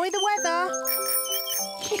 Enjoy the weather.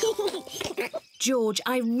 George,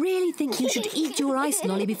 I really think you should eat your ice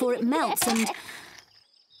lolly before it melts and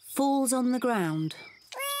falls on the ground.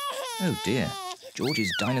 Oh dear,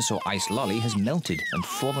 George's dinosaur ice lolly has melted and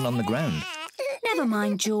fallen on the ground. Never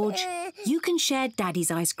mind, George. You can share Daddy's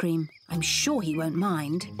ice cream. I'm sure he won't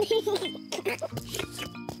mind.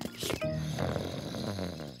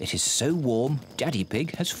 It is so warm, Daddy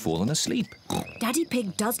Pig has fallen asleep. Daddy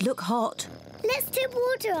Pig does look hot. Let's dip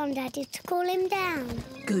water on Daddy to cool him down.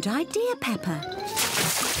 Good idea, Peppa.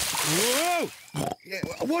 Whoa!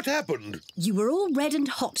 What happened? You were all red and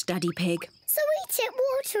hot, Daddy Pig. So we tip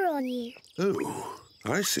water on you. Oh,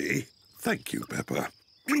 I see. Thank you, Peppa.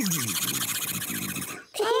 Look,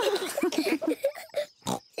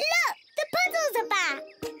 the puddles are back.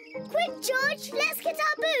 Quick, George, let's get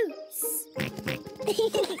our boots.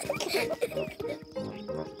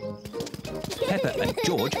 Peppa and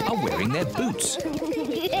George are wearing their boots.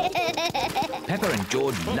 Peppa and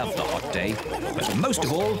George love the hot day, but most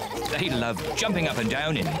of all, they love jumping up and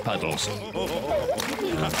down in puddles.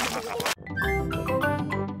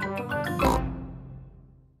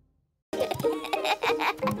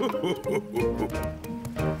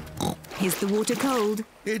 Is the water cold?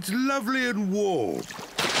 It's lovely and warm.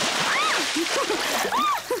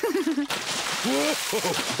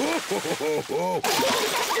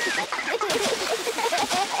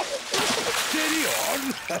 Steady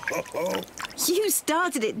on. You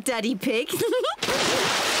started it, Daddy Pig.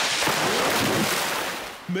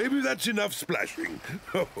 maybe that's enough splashing.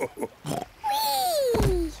 Whee!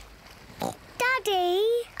 Daddy,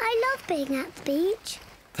 I love being at the beach.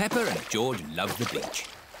 Peppa and George love the beach.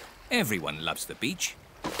 Everyone loves the beach.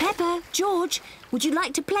 Peppa, George, would you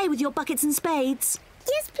like to play with your buckets and spades?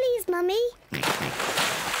 Yes, please, Mummy.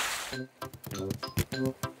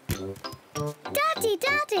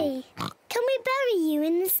 Daddy, can we bury you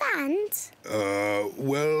in the sand?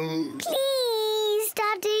 Well... Please,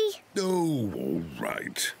 Daddy. Oh, all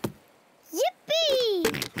right. Yippee!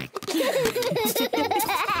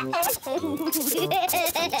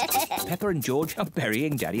 Peppa and George are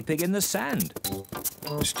burying Daddy Pig in the sand.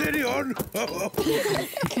 Steady on.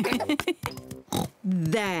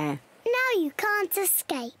 There. Now you can't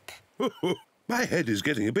escape. My head is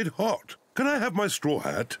getting a bit hot. Can I have my straw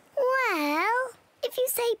hat? Well, if you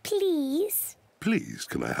say please. Please,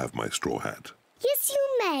 can I have my straw hat? Yes,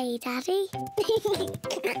 you may, Daddy.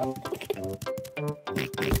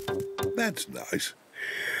 That's nice.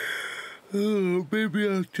 Oh, maybe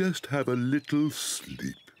I'll just have a little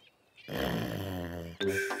sleep.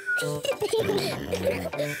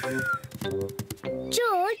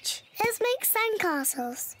 George, let's make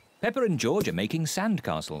sandcastles. Peppa and George are making sand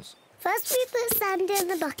castles. First we put sand in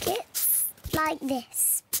the buckets, like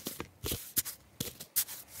this.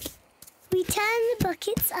 We turn the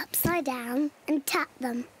buckets upside down and tap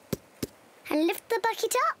them. And lift the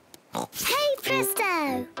bucket up. Hey,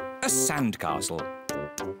 presto! A sand castle.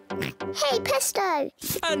 Hey, presto!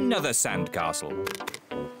 Another sand castle.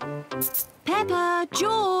 Peppa,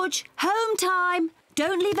 George, home time.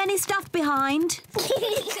 Don't leave any stuff behind.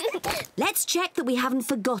 Let's check that we haven't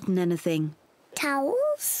forgotten anything.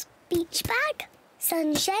 Towels, beach bag,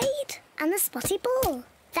 sunshade and the spotty ball.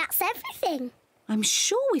 That's everything. I'm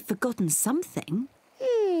sure we've forgotten something.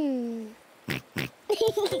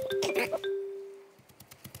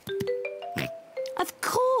 Of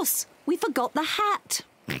course, we forgot the hat.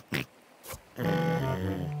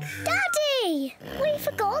 Daddy! We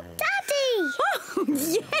forgot Daddy! Oh,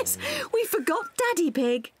 yes, we forgot Daddy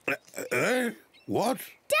Pig. What?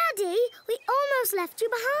 Daddy, we almost left you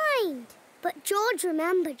behind. But George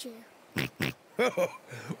remembered you.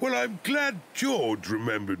 Well, I'm glad George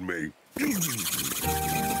remembered me.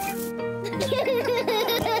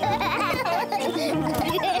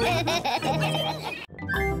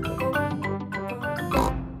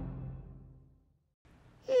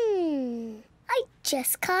 I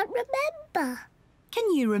just can't remember. Can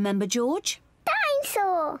you remember, George?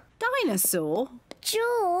 Dinosaur! Dinosaur?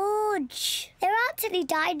 George! There aren't any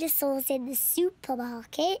dinosaurs in the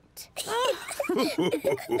supermarket.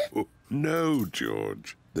 No,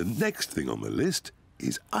 George. The next thing on the list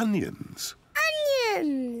is onions.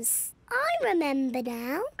 Onions! I remember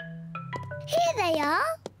now. Here they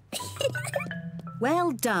are.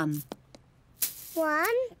 Well done. 1,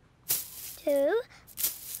 2,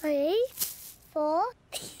 3, 4.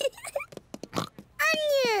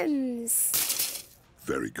 Onions!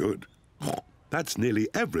 Very good. That's nearly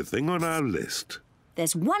everything on our list.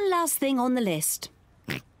 There's one last thing on the list.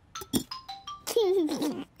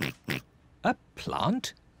 A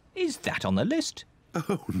plant? Is that on the list?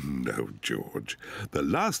 Oh, no, George. The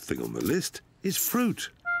last thing on the list is fruit.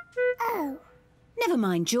 Oh. Never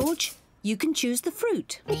mind, George. You can choose the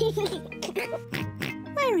fruit.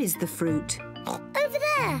 Where is the fruit? Over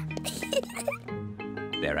there.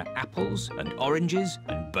 There are apples and oranges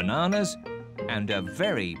and bananas and a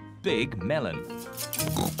very big melon.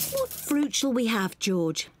 What fruit shall we have,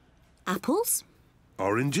 George? Apples?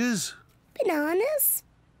 Oranges? Bananas.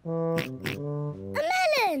 A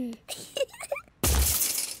melon.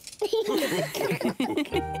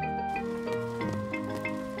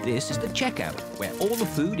 This is the checkout, where all the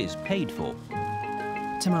food is paid for.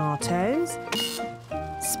 Tomatoes,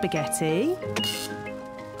 spaghetti,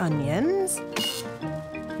 onions,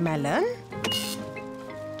 melon,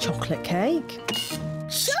 chocolate cake.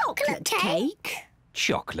 Chocolate cake?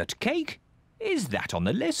 Chocolate cake? Is that on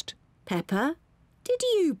the list? Peppa, did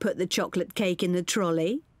you put the chocolate cake in the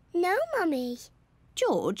trolley? No, Mummy.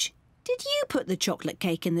 George, did you put the chocolate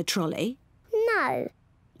cake in the trolley? No.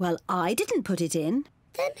 Well, I didn't put it in.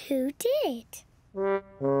 Then who did?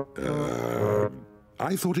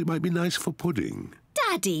 I thought it might be nice for pudding.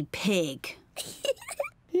 Daddy Pig.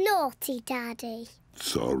 Naughty Daddy.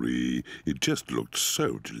 Sorry, it just looked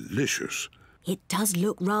so delicious. It does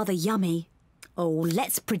look rather yummy. Oh,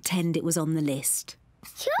 let's pretend it was on the list.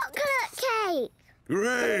 Chocolate cake!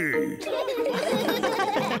 Hooray!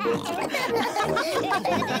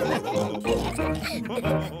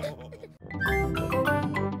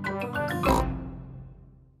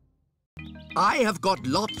 I have got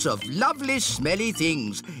lots of lovely smelly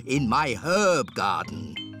things in my herb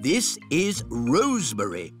garden. This is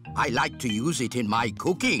rosemary. I like to use it in my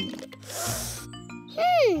cooking.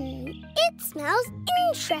 It smells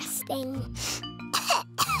interesting.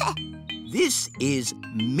 This is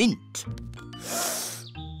mint.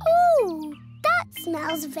 Ooh, that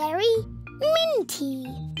smells very minty.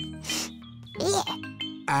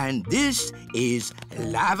 And this is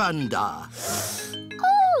lavender.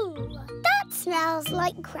 Ooh, that smells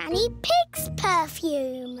like Granny Pig's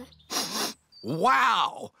perfume.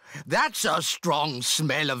 Wow! That's a strong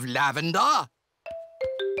smell of lavender.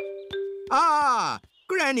 Ah,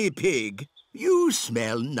 Granny Pig, you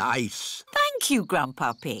smell nice. Thank you,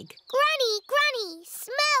 Grandpa Pig. Granny,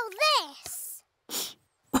 smell this.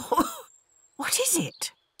 What is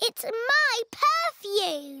it? It's my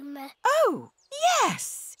perfume. Oh,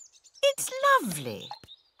 yes. It's lovely.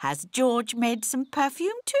 Has George made some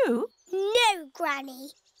perfume too? No,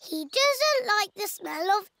 Granny. He doesn't like the smell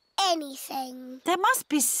of anything. There must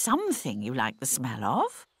be something you like the smell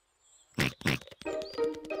of.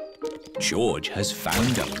 George has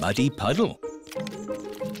found a muddy puddle.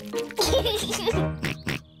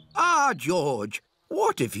 Ah, George,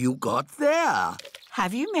 what have you got there?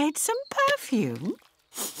 Have you made some perfume?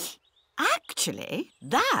 Actually,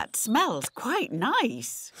 that smells quite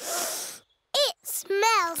nice. It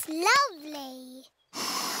smells lovely.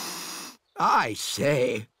 I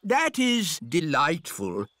say, that is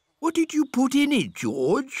delightful. What did you put in it,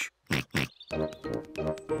 George?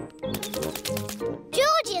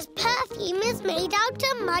 George's perfume is made out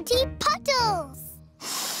of muddy puddles.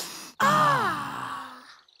 Ah!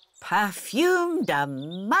 Perfumed a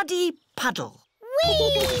muddy puddle.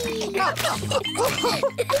 Whee!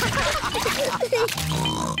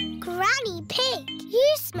 Granny Pig,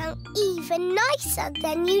 you smell even nicer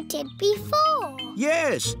than you did before.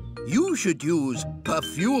 Yes, you should use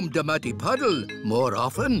perfumed a muddy puddle more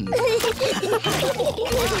often.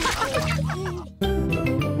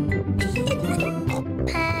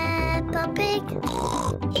 Peppa Pig.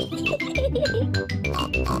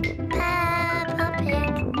 Peppa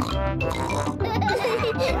Pig.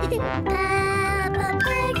 Peppa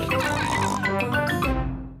Pig.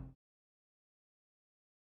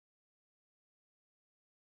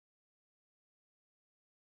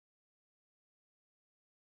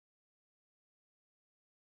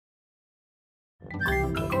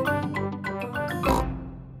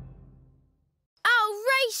 I'll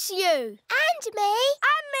race you. And me.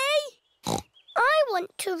 And me. I want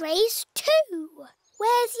to race too.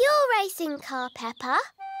 Where's your racing car, Peppa?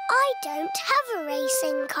 I don't have a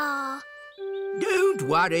racing car. Don't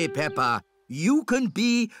worry, Peppa. You can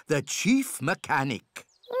be the chief mechanic.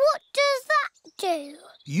 What does that do?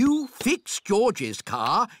 You fix George's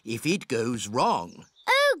car if it goes wrong.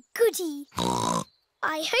 Oh, goody.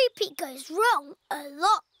 I hope it goes wrong a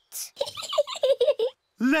lot.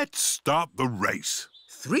 Let's start the race.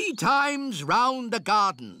 3 times round the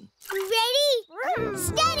garden. Ready,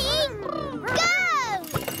 steady, go!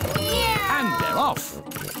 And they're off.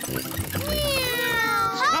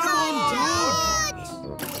 Come on,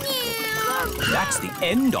 George! That's the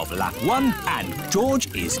end of lap 1 and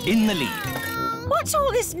George is in the lead. What's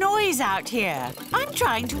all this noise out here? I'm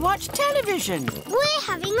trying to watch television. We're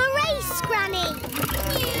having a race, Granny.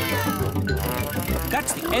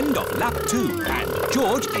 That's the end of lap 2 and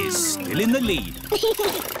George is still in the lead.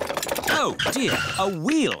 Oh dear, a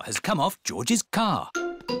wheel has come off George's car.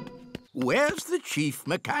 Where's the chief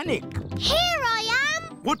mechanic? Here I am.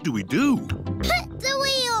 What do we do? Put the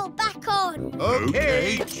wheel back on.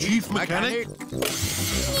 OK, chief mechanic.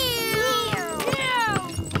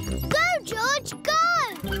 Go, George, go!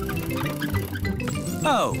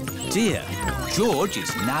 Oh dear, George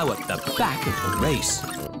is now at the back of the race.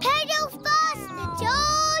 Pedal faster,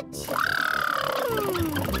 George!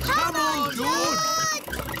 Come on, George!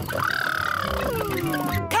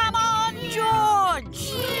 Come on, George!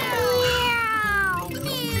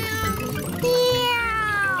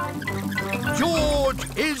 George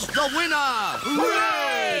is the winner!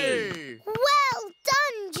 Hooray! Well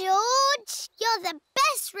done, George! You're the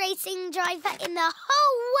best racing driver in the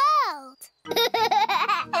whole world!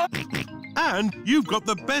 And you've got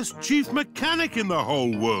the best chief mechanic in the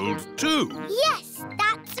whole world, too. Yes,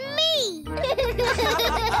 that's me!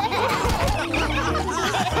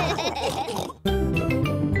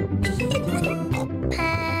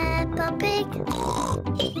 Peppa Pig.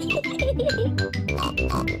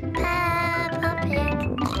 Peppa Pig.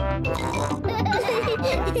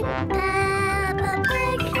 Peppa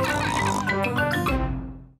Pig.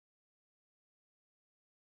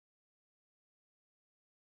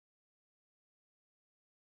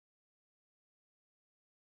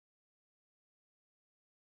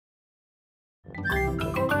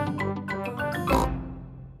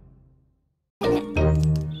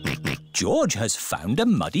 George has found a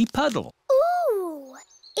muddy puddle. Ooh,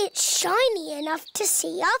 it's shiny enough to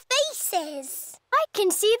see our faces. I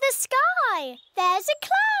can see the sky. There's a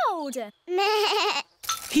cloud.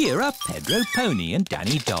 Here are Pedro Pony and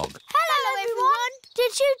Danny Dog. Hello, everyone.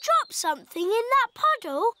 Did you drop something in that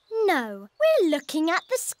puddle? No, we're looking at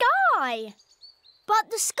the sky. But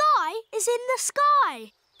the sky is in the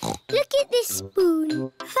sky. Look at this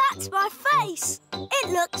spoon. That's my face. It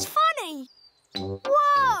looks funny.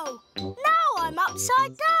 Whoa! Now I'm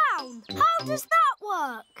upside down. How does that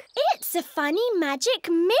work? It's a funny magic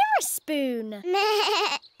mirror spoon.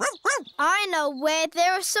 I know where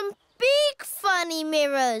there are some big funny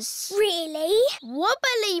mirrors. Really?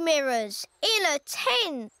 Wobbly mirrors in a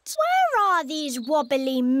tent. Where are these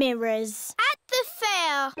wobbly mirrors? At the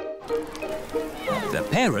fair. The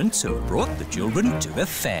parents have brought the children to a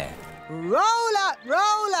fair. Roll up,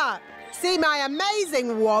 roll up. See my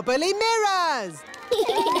amazing wobbly mirrors.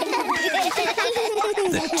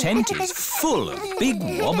 The tent is full of big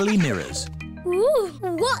wobbly mirrors. Ooh,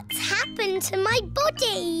 what's happened to my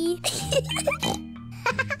body?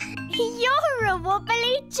 You're a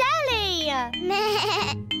wobbly jelly.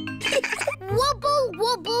 Wobble,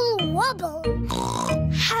 wobble, wobble.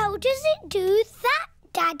 How does it do that,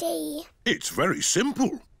 Daddy? It's very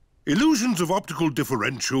simple. Illusions of optical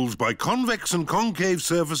differentials by convex and concave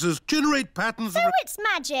surfaces generate patterns of... So it's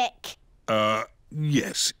magic.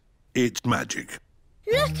 Yes, it's magic.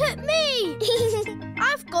 Look at me.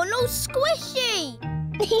 I've gone all squishy.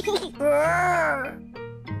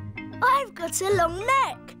 I've got a long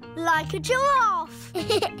neck, like a giraffe.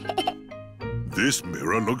 This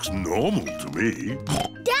mirror looks normal to me.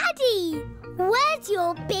 Daddy, where's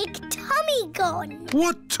your big tummy gone?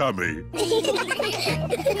 What tummy?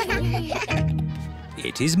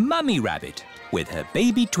 It is Mummy Rabbit with her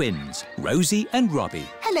baby twins, Rosie and Robbie.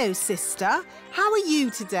 Hello, sister. How are you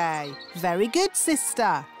today? Very good,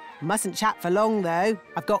 sister. Mustn't chat for long, though.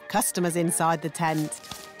 I've got customers inside the tent.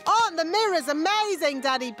 Aren't the mirrors amazing,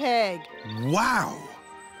 Daddy Pig? Wow!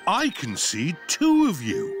 I can see two of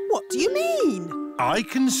you. What do you mean? I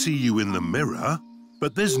can see you in the mirror,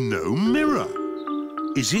 but there's no mirror.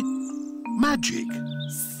 Is it magic?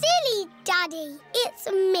 Silly, Daddy. It's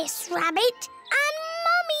Miss Rabbit and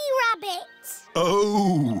Mummy Rabbit.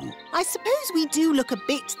 Oh! I suppose we do look a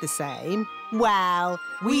bit the same. Well,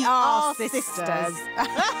 we are sisters.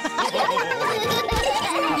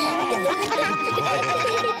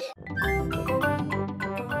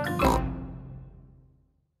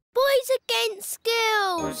 Boys against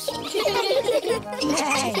girls.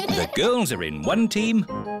 The girls are in one team,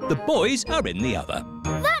 the boys are in the other.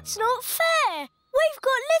 That's not fair. We've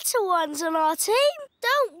got little ones on our team.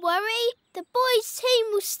 Don't worry, the boys'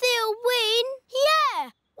 team will still win. Yeah,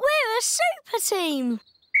 we're a super team.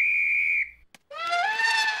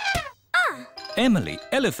 Emily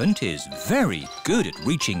Elephant is very good at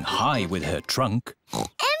reaching high with her trunk.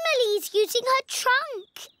 Emily's using her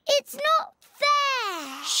trunk. It's not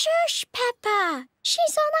fair. Shush, Peppa.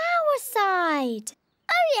 She's on our side.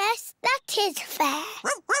 Oh, yes, that is fair.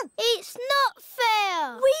 It's not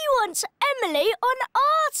fair. We want Emily on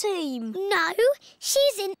our team. No,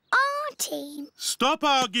 she's in our team. Stop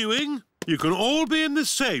arguing. You can all be in the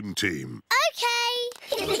same team. OK.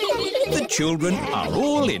 The children are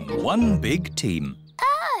all in one big team.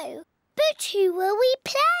 Oh, but who will we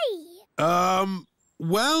play?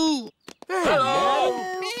 Well...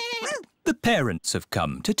 Hello! The parents have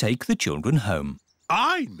come to take the children home.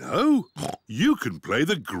 I know. You can play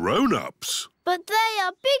the grown-ups. But they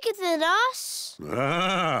are bigger than us.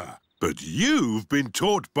 Ah, but you've been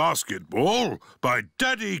taught basketball by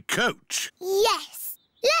Daddy Coach. Yes,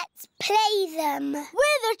 let's play them.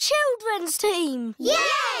 We're the children's team.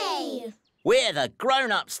 Yay! We're the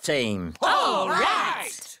grown-ups team. All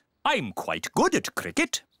right! I'm quite good at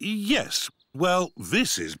cricket. Yes, well,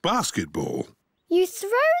 this is basketball. You throw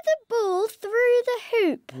the ball through the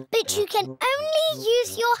hoop, but you can only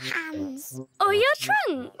use your hands or your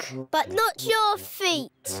trunk, but not your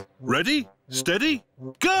feet. Ready, steady,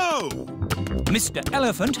 go! Mr.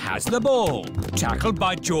 Elephant has the ball. Tackled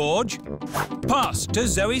by George. Pass to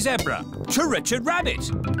Zoe Zebra. To Richard Rabbit.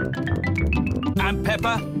 And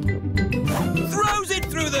Peppa throws it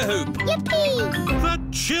through the hoop. Yippee! The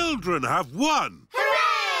children have won.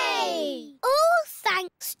 Hooray! All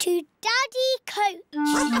thanks to Daddy Coach.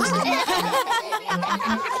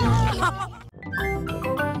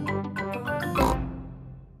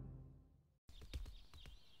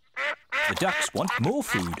 The ducks want more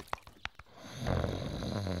food.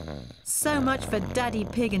 So much for Daddy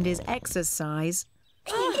Pig and his exercise.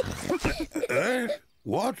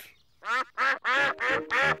 What?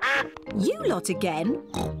 You lot again?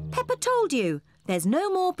 Peppa told you. There's no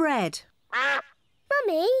more bread.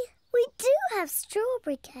 Mummy, we do have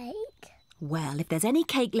strawberry cake. Well, if there's any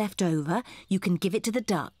cake left over, you can give it to the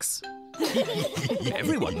ducks.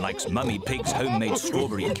 Everyone likes Mummy Pig's homemade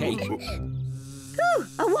strawberry cake. Ooh,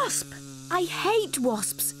 a wasp! I hate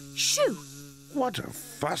wasps. Shoo! What a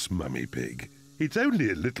fuss, Mummy Pig. It's only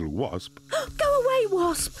a little wasp. Go away,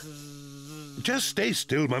 wasp! Just stay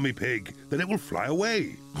still, Mummy Pig, then it will fly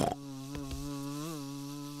away.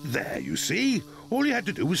 There, you see? All you had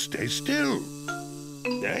to do was stay still.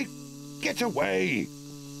 Get away!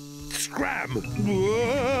 Scram!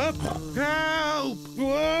 Whoop! Help!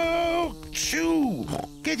 Whoa! Shoo!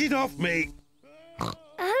 Get it off me! I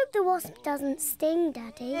hope the wasp doesn't sting,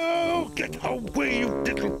 Daddy. Oh, get away, you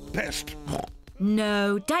little pest!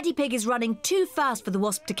 No, Daddy Pig is running too fast for the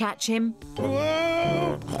wasp to catch him.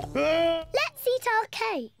 Whoa! Let's eat our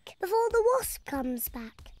cake before the wasp comes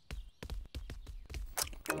back.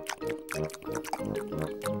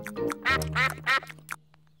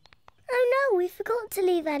 Oh no, we forgot to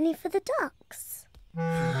leave any for the ducks.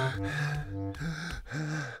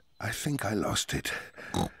 I think I lost it.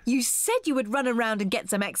 You said you would run around and get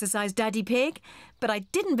some exercise, Daddy Pig, but I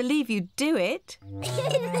didn't believe you'd do it.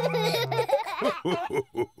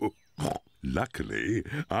 Luckily,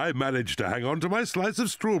 I managed to hang on to my slice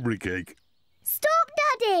of strawberry cake. Stop,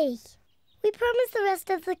 Daddy! We promised the rest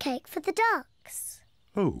of the cake for the ducks.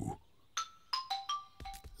 Oh.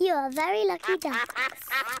 You are very lucky ducks.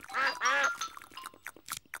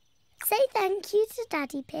 Say thank you to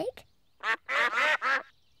Daddy Pig.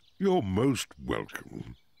 You're most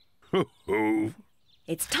welcome. Ho, ho.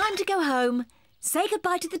 It's time to go home. Say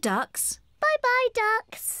goodbye to the ducks. Bye-bye,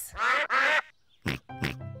 ducks.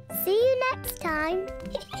 See you next time.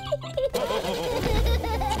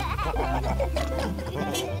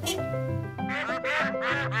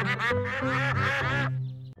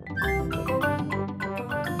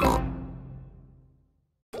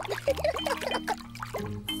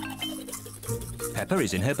 Peppa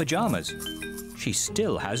is in her pyjamas. She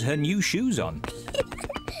still has her new shoes on.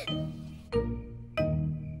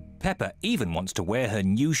 Peppa even wants to wear her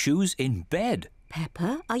new shoes in bed.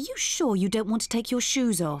 Peppa, are you sure you don't want to take your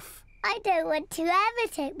shoes off? I don't want to ever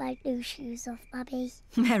take my new shoes off, Mummy.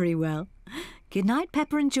 Very well. Good night,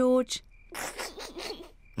 Peppa and George.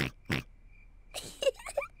 Good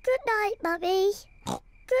night, Mummy.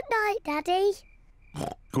 Good night, Daddy.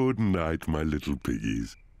 Good night, my little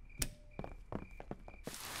piggies.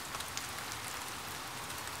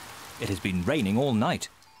 It has been raining all night,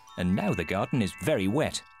 and now the garden is very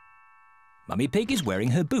wet. Mummy Pig is wearing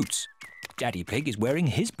her boots. Daddy Pig is wearing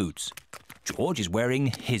his boots. George is wearing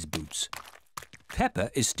his boots. Peppa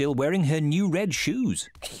is still wearing her new red shoes.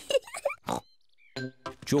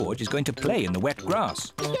 George is going to play in the wet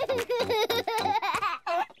grass.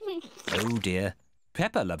 Oh dear.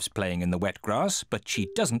 Peppa loves playing in the wet grass, but she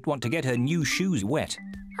doesn't want to get her new shoes wet.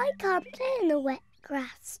 I can't play in the wet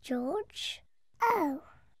grass, George. Oh.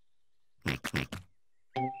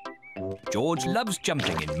 George loves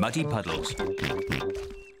jumping in muddy puddles.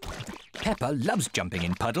 Peppa loves jumping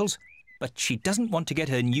in puddles, but she doesn't want to get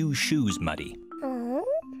her new shoes muddy. Oh.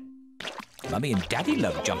 Mummy and Daddy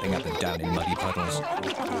love jumping up and down in muddy puddles.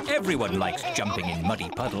 Everyone likes jumping in muddy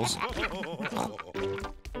puddles.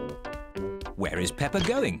 Where is Peppa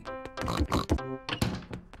going?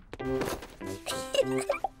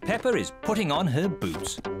 Peppa is putting on her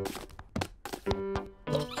boots.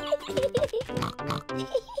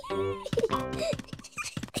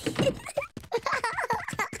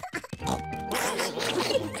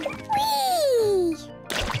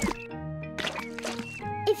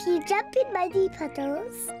 If you jump in muddy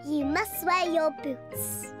puddles, you must wear your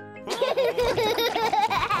boots.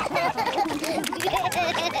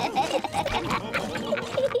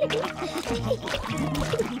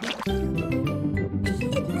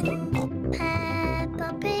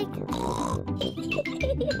 Peppa Pig.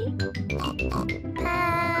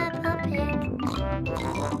 Peppa Pig.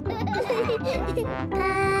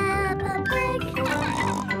 Peppa Pig.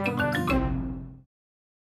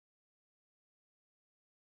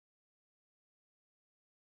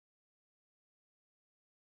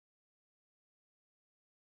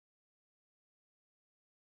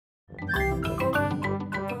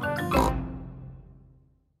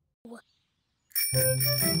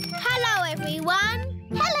 Hello, everyone.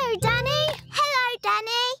 Hello, Danny. Hello,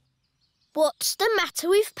 Danny. What's the matter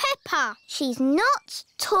with Peppa? She's not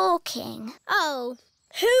talking. Oh,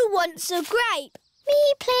 who wants a grape?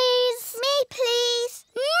 Me, please. Me, please.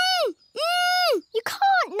 You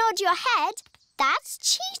can't nod your head. That's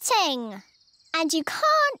cheating. And you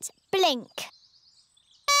can't blink.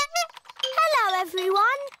 Hello,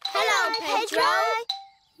 everyone. Hello, Pedro.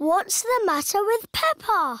 What's the matter with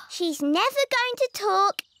Peppa? She's never going to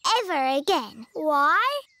talk ever again. Why?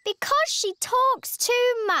 Because she talks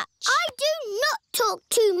too much. I do not talk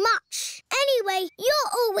too much. Anyway,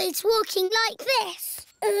 you're always walking like this.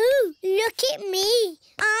 Ooh, look at me.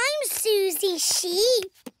 I'm Susie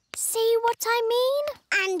Sheep. See what I mean?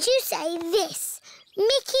 And you say this.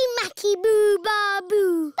 Mickey Macky Boo Ba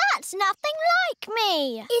Boo. That's nothing like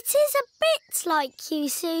me. It is a bit like you,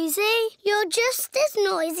 Susie. You're just as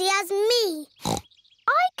noisy as me.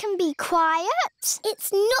 I can be quiet.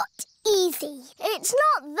 It's not easy. It's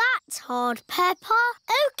not that hard, Peppa.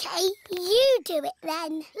 OK, you do it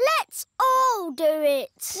then. Let's all do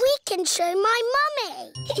it. We can show my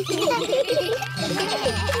mummy.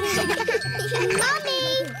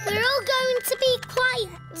 Mummy, we're all going to be quiet.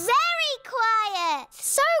 Very quiet.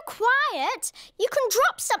 So quiet, you can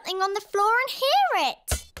drop something on the floor and hear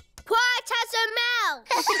it. Quiet as a mouse.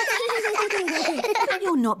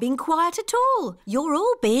 You're not being quiet at all. You're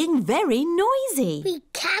all being very noisy. We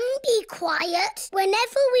can be quiet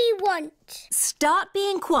whenever we want. Start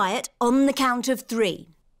being quiet on the count of 3.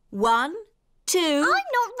 1, 2... I'm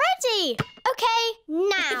not ready. OK,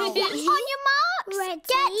 now. On your marks. Ready.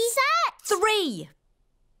 Get set. 3.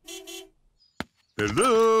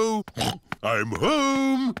 Hello? I'm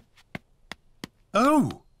home.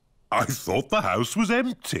 Oh, I thought the house was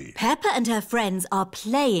empty. Peppa and her friends are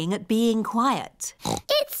playing at being quiet.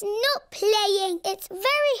 It's not playing. It's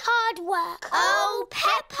very hard work. Oh,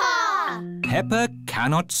 Peppa! Peppa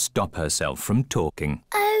cannot stop herself from talking.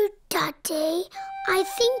 Oh, Daddy, I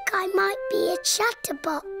think I might be a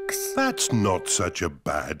chatterbox. That's not such a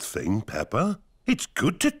bad thing, Peppa. It's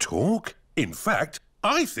good to talk. In fact,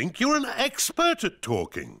 I think you're an expert at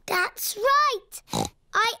talking. That's right.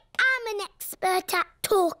 I am an expert at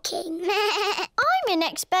talking. I'm an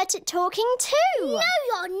expert at talking too. No,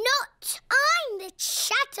 you're not. I'm the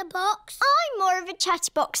chatterbox. I'm more of a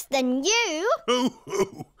chatterbox than you.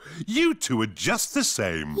 Oh, you two are just the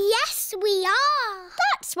same. Yes, we are.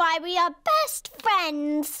 That's why we are best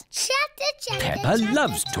friends. Chatter, chatter, Peppa chatter,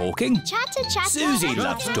 loves talking. Chatter, chatter. Susie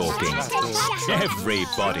loves talking.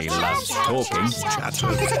 Everybody loves talking.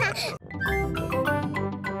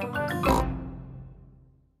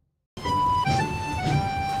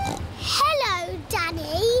 Hello,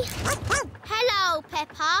 Danny. Hello,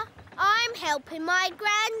 Peppa. I'm helping my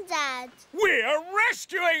granddad. We're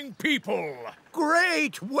rescuing people!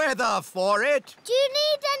 Great weather for it. Do you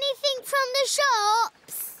need anything from the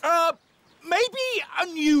shops? Maybe a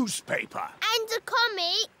newspaper. And a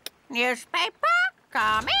comic. Newspaper,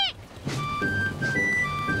 comic.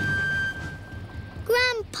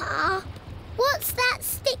 Grandpa, what's that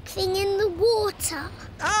stick thing in the water?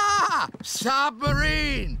 Ah!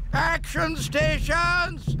 Submarine! Action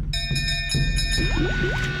stations!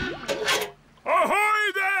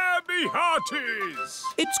 Ahoy there, me hearties!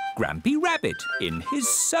 It's Grampy Rabbit in his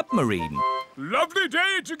submarine. Lovely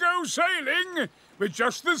day to go sailing with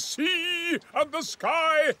just the sea and the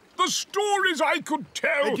sky, the stories I could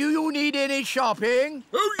tell. Do you need any shopping?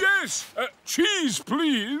 Oh, yes. Cheese,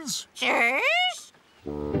 please. Cheese?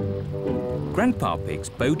 Grandpa Pig's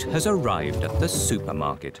boat has arrived at the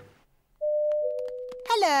supermarket.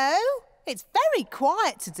 Hello. It's very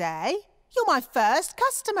quiet today. You're my first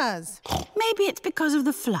customers. Maybe it's because of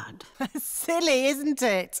the flood. Silly, isn't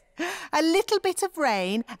it? A little bit of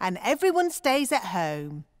rain and everyone stays at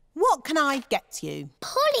home. What can I get you?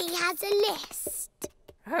 Polly has a list.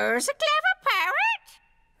 Who's a clever parrot?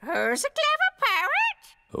 Who's a clever parrot?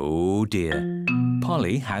 Oh dear.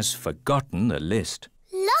 Polly has forgotten the list.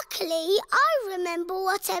 Luckily, I remember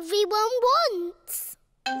what everyone wants.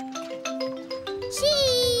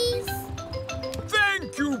 Cheese!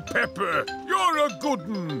 Thank you, Pepper. You're a good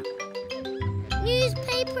un.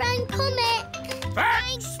 Newspaper and comic.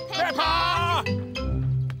 Thanks, Peppa!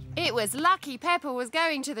 It was lucky Peppa was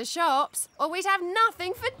going to the shops, or we'd have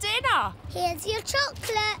nothing for dinner. Here's your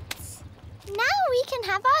chocolates. Now we can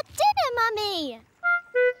have our dinner, Mummy.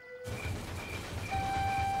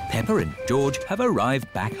 Peppa and George have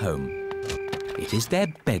arrived back home. It is their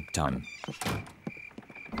bedtime.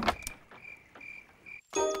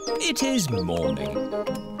 It is morning.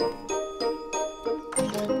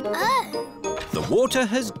 Oh. The water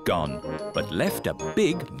has gone, but left a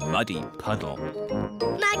big muddy puddle.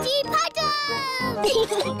 Muddy puddle!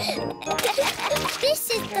 This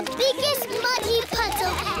is the biggest muddy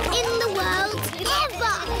puddle in the world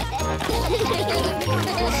ever!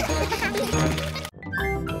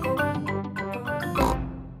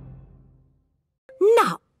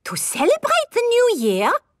 Now, to celebrate the new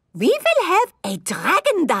year, we will have a a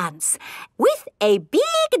dragon dance with a big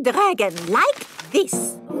dragon like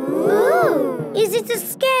this. Ooh! Is it a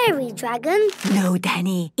scary dragon? No,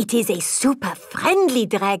 Danny. It is a super friendly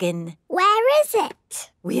dragon. Where is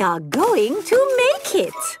it? We are going to make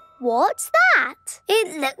it. What's that?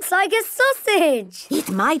 It looks like a sausage. It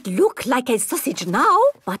might look like a sausage now,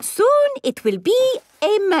 but soon it will be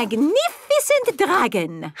a magnificent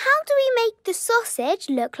dragon. How do we make the sausage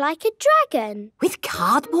look like a dragon? With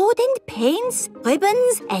cardboard and paints,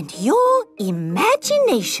 ribbons, and your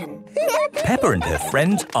imagination. Peppa and her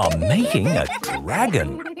friends are making a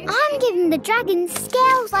dragon. I'm giving the dragon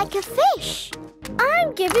scales like a fish.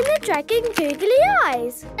 I'm giving the dragon googly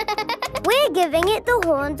eyes. We're giving it the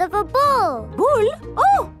horns of a bull. Bull?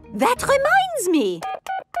 Oh, that reminds me.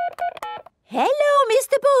 Hello,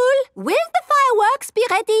 Mr. Bull. Will the fireworks be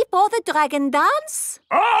ready for the dragon dance?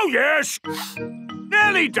 Oh, yes.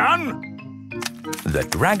 Nearly done. The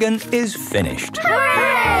dragon is finished.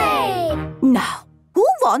 Hooray! Now, who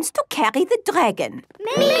wants to carry the dragon?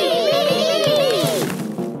 Me!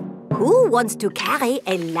 Who wants to carry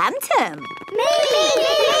a lantern? Me!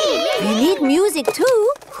 We need music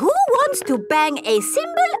too. Who wants to bang a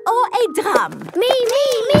cymbal or a drum? Me!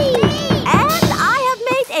 And I have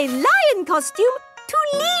made a lion costume to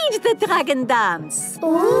lead the dragon dance.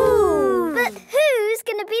 Ooh! But who's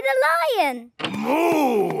going to be the lion?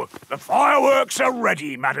 Moo! The fireworks are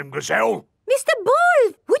ready, Madame Gazelle. Mr.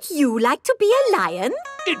 Bull, would you like to be a lion?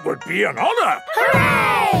 It would be an honour.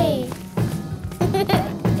 Hooray!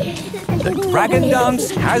 The dragon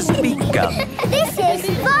dance has begun. This is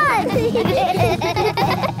fun!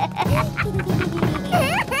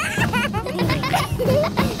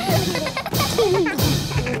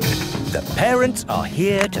 The parents are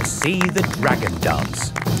here to see the dragon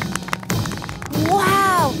dance.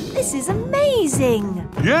 Wow, this is amazing.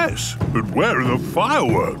 Yes, but where are the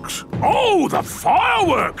fireworks? Oh, the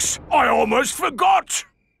fireworks! I almost forgot.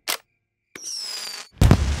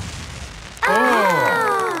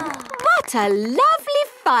 What a lovely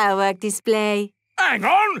firework display. Hang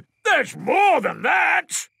on, there's more than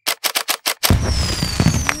that.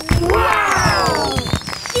 Wow!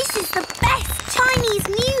 This is the best Chinese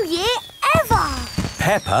New Year ever!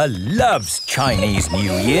 Peppa loves Chinese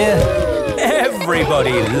New Year.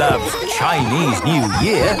 Everybody loves Chinese New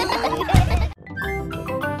Year.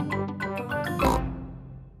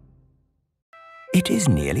 It is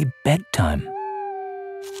nearly bedtime.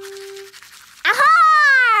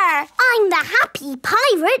 Aha! I'm the happy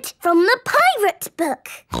pirate from the pirate book.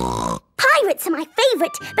 Pirates are my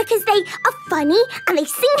favourite because they are funny and they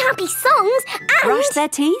sing happy songs and... Brush their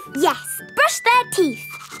teeth? Yes, brush their teeth.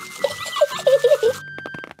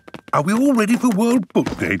 Are we all ready for World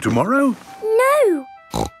Book Day tomorrow? No.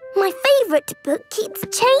 My favourite book keeps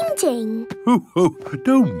changing. Oh,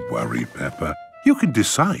 don't worry, Peppa. You can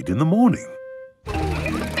decide in the morning.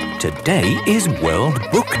 Today is World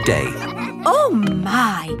Book Day. Oh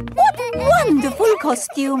my, what wonderful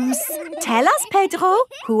costumes. Tell us, Pedro,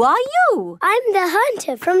 who are you? I'm the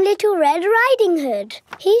hunter from Little Red Riding Hood.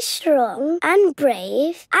 He's strong and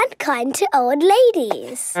brave and kind to old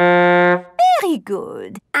ladies. Very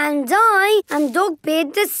good. And I am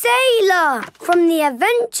Dogbeard the Sailor from the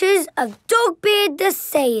Adventures of Dogbeard the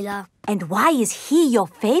Sailor. And why is he your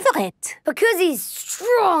favourite? Because he's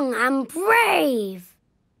strong and brave.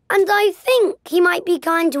 And I think he might be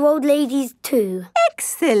kind to old ladies too.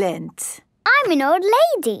 Excellent. I'm an old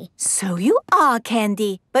lady. So you are,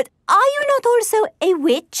 Candy. But are you not also a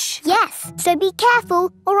witch? Yes, so be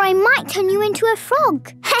careful or I might turn you into a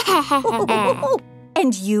frog.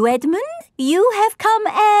 And you, Edmund? You have come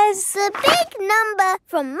as... the big number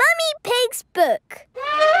from Mummy Pig's book.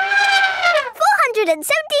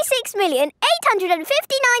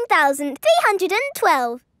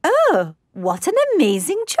 476,859,312. Oh, what an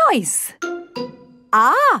amazing choice.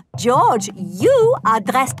 Ah, George, you are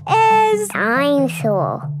dressed as...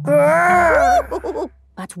 dinosaur.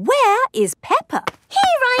 But where is Peppa?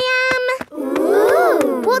 Here I am.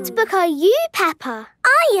 Ooh. What book are you, Peppa?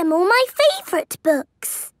 I am all my favourite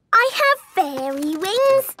books. I have fairy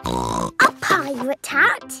wings, a pirate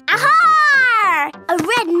hat, aha! A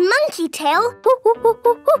red monkey tail,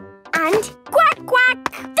 and quack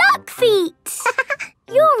quack, duck feet.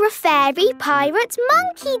 You're a fairy pirate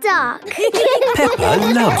monkey duck. Peppa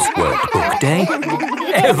loves World Book Day.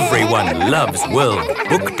 Everyone loves World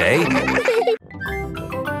Book Day.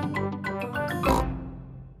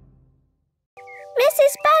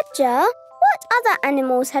 Mrs. Badger, what other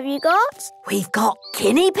animals have you got? We've got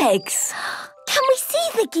guinea pigs. Can we see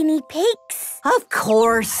the guinea pigs? Of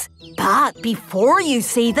course. But before you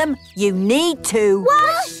see them, you need to...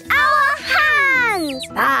 wash our hands! hands.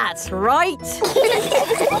 That's right.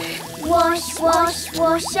 Wash, wash,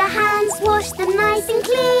 wash your hands. Wash them nice and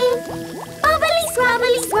clean. Bubbly,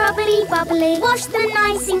 scrubbly, scrubbly, bubbly. Wash them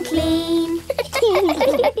nice and clean.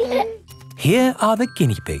 Here are the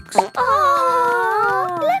guinea pigs.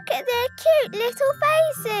 Oh, look at their cute little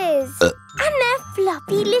faces. And their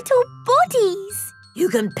fluffy little bodies. You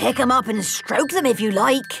can pick them up and stroke them if you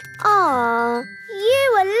like. Aw,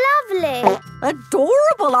 you are lovely.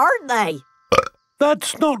 Adorable, aren't they?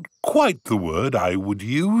 That's not quite the word I would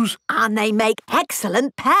use. And they make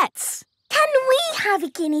excellent pets. Can we have a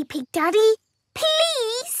guinea pig, Daddy?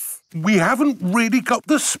 Please? We haven't really got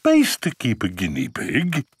the space to keep a guinea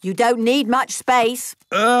pig. You don't need much space.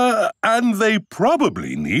 And they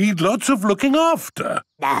probably need lots of looking after.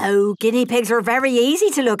 No, guinea pigs are very easy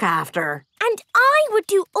to look after. And I would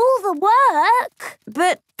do all the work.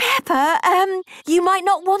 But, Peppa, you might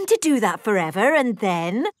not want to do that forever, and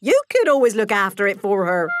then you could always look after it for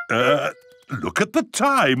her. Look at the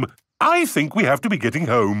time. I think we have to be getting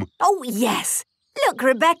home. Oh, yes. Look,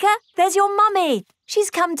 Rebecca, there's your mummy. She's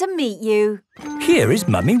come to meet you. Here is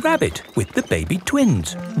Mummy Rabbit with the baby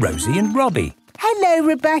twins, Rosie and Robbie. Hello,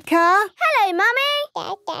 Rebecca. Hello, Mummy.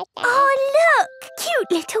 Oh, look,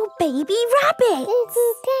 cute little baby rabbits.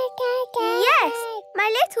 Yes, my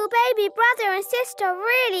little baby brother and sister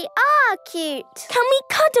really are cute. Can we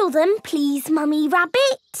cuddle them, please, Mummy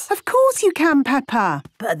Rabbit? Of course you can, Peppa.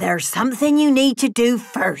 But there's something you need to do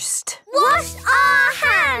first. Wash our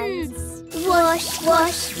hands. Wash,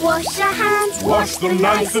 wash, wash your hands. Wash them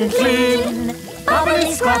nice and clean.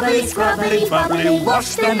 Bubbly, scrubbly, scrubbly, bubbly.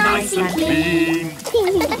 Wash them nice and clean.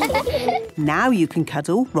 Now you can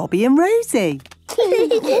cuddle Robbie and Rosie.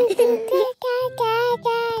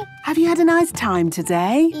 Have you had a nice time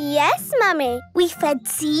today? Yes, Mummy. We fed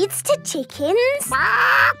seeds to chickens.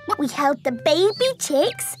 We held the baby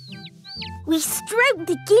chicks. We stroked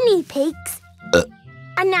the guinea pigs.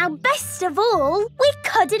 And now, best of all, we're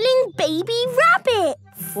cuddling baby rabbits.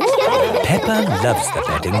 Peppa loves the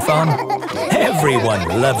petting farm.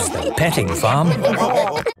 Everyone loves the petting farm.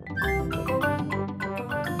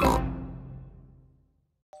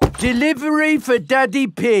 Delivery for Daddy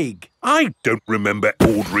Pig. I don't remember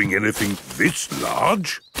ordering anything this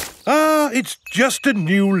large. It's just a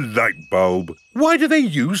new light bulb. Why do they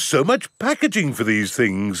use so much packaging for these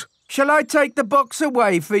things? Shall I take the box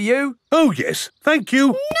away for you? Oh, yes. Thank you.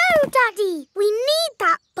 No, Daddy. We need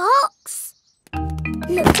that box.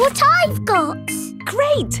 Look what I've got.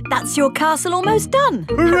 Great! That's your castle almost done.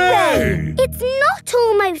 Hooray! It's not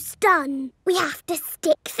almost done. We have to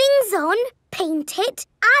stick things on, paint it,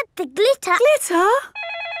 add the glitter. Glitter?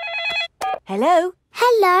 Hello?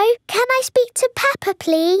 Hello. Can I speak to Peppa,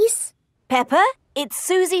 please? Peppa, it's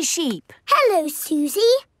Susie Sheep. Hello, Susie.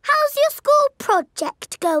 How's your school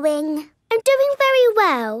project going? I'm doing very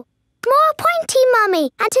well. More pointy,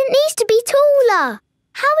 Mummy, and it needs to be taller.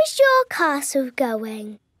 How is your castle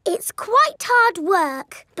going? It's quite hard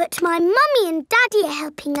work, but my Mummy and Daddy are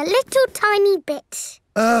helping a little tiny bit.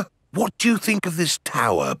 What do you think of this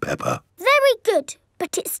tower, Peppa? Very good,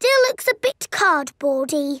 but it still looks a bit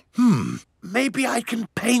cardboardy. Maybe I can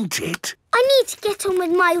paint it. I need to get on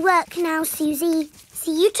with my work now, Susie.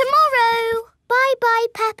 See you tomorrow. Bye-bye,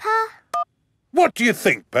 Peppa. What do you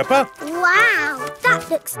think, Peppa? Wow, that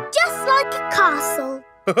looks just like a castle.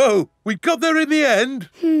 Oh, we got there in the end.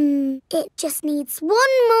 It just needs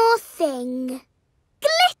one more thing.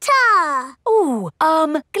 Glitter! Oh,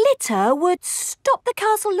 glitter would stop the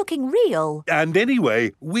castle looking real. And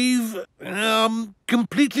anyway, we've,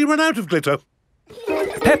 completely run out of glitter.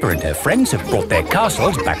 Peppa and her friends have brought their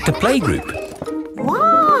castles back to playgroup.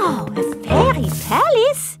 Wow, a fairy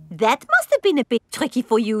palace? That must have been a bit tricky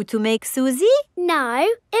for you to make, Susie. No,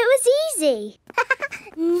 it was easy.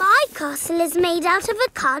 My castle is made out of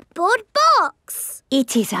a cardboard box.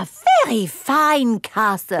 It is a very fine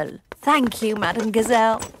castle. Thank you, Madame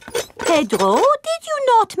Gazelle. Pedro, did you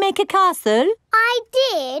not make a castle? I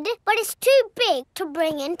did, but it's too big to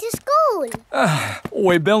bring into school.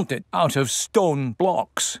 We built it out of stone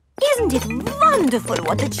blocks. Isn't it wonderful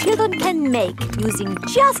what the children can make using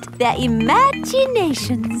just their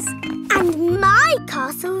imaginations? And my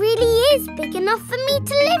castle really is big enough for me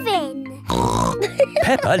to live in.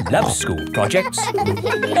 Peppa loves school projects.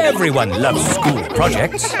 Everyone loves school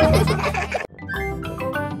projects.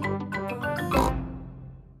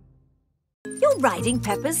 You're riding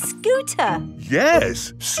Peppa's scooter.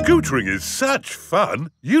 Yes, scootering is such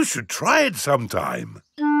fun. You should try it sometime.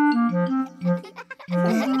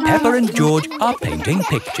 Peppa and George are painting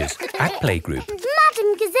pictures at playgroup.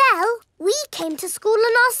 Madame Gazelle, we came to school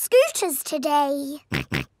on our scooters today.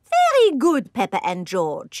 Very Very good, Peppa and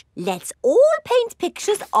George. Let's all paint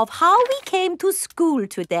pictures of how we came to school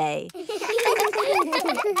today. I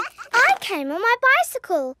came on my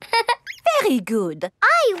bicycle. Very good.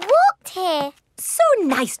 I walked here. So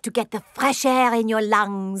nice to get the fresh air in your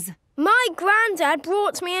lungs. My granddad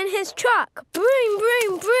brought me in his truck. Broom,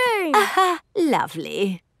 broom, broom.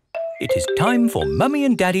 Lovely. It is time for Mummy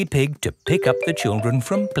and Daddy Pig to pick up the children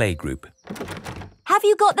from playgroup. Have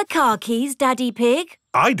you got the car keys, Daddy Pig?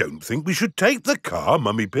 I don't think we should take the car,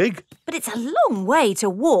 Mummy Pig. But it's a long way to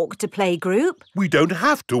walk to playgroup. We don't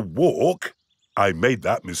have to walk. I made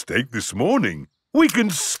that mistake this morning. We can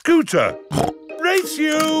scooter. Race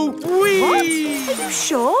you! Whee! What? Are you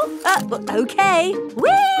sure? OK.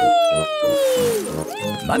 Whee!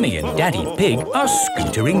 Mummy and Daddy Pig are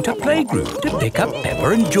scootering to playgroup to pick up Peppa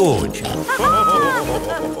and George.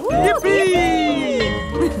 Yippee!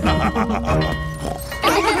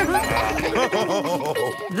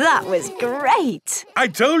 That was great. I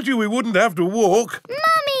told you we wouldn't have to walk.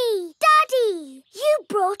 Mummy! Daddy! You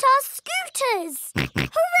brought our scooters!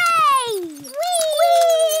 Hooray! Whee!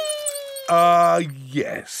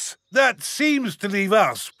 Yes. That seems to leave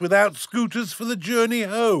us without scooters for the journey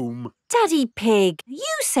home. Daddy Pig, you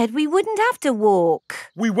said we wouldn't have to walk.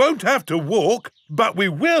 We won't have to walk, but we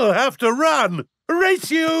will have to run. Race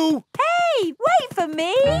you! Hey, wait for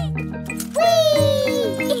me. Whee!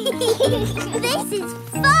 This is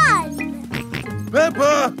fun!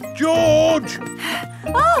 Peppa! George!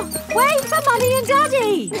 Oh, wait for Mummy and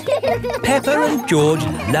Daddy. Peppa and George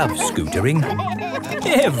love scootering.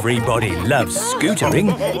 Everybody loves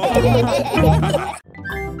scootering.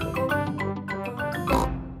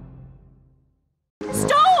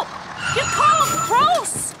 Stop! You can't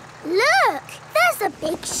cross! Look! There's a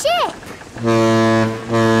big ship.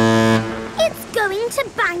 It's going to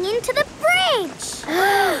bang into the bridge.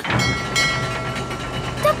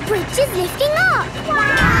 The bridge is lifting up.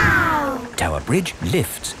 Wow! Tower Bridge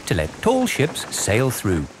lifts to let tall ships sail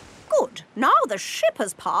through. Good. Now the ship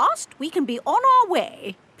has passed, we can be on our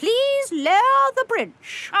way. Please lower the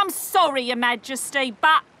bridge. I'm sorry, Your Majesty,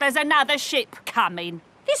 but there's another ship coming.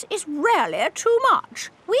 This is really too much.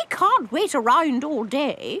 We can't wait around all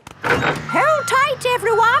day. Hold tight,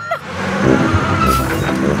 everyone.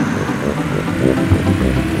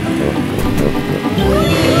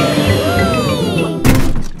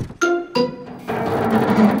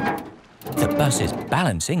 The bus is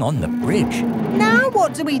balancing on the bridge. Now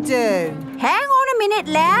what do we do? Hang on a minute,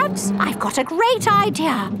 lads. I've got a great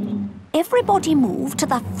idea. Everybody move to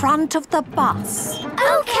the front of the bus.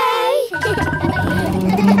 OK.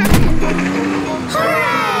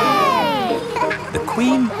 Hooray! The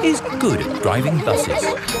Queen is good at driving buses.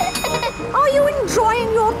 Are you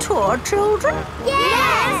enjoying your tour, children?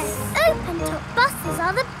 Yes! Open-top buses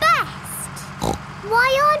are the best. Why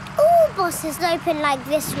aren't all buses open like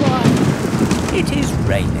this one? It is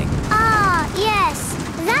raining. Ah, yes.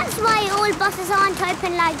 That's why all buses aren't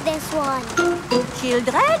open like this one.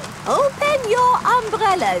 Children, open your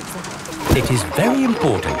umbrellas. It is very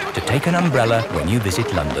important to take an umbrella when you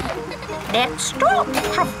visit London. Let's stop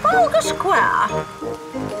Trafalgar Square.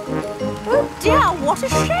 Oh dear, what a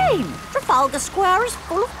shame. Trafalgar Square is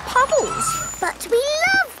full of puddles. But we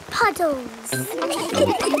love puddles.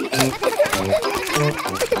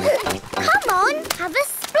 Come on, have a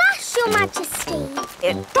splash, Your Majesty.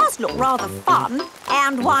 It does look rather fun.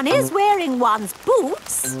 And one is wearing one's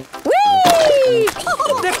boots. Whee!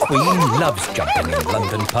 The Queen loves jumping in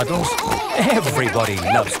London puddles. Everybody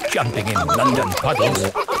loves jumping in London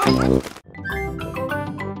puddles.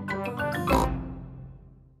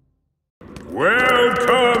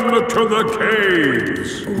 Welcome to the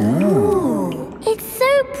caves. Ooh. It's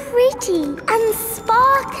so pretty and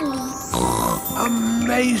sparkly.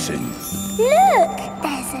 Amazing. Look,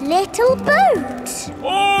 there's a little boat.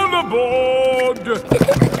 All aboard!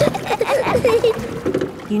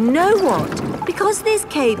 You know what? Because this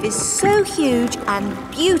cave is so huge and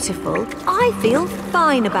beautiful, I feel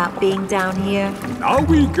fine about being down here. Now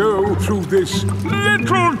we go through this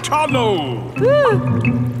little tunnel.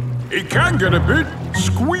 It can get a bit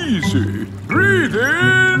squeezy. Breathe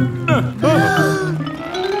in.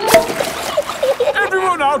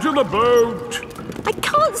 Everyone out of the boat. I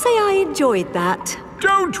can't say I enjoyed that.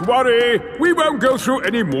 Don't worry. We won't go through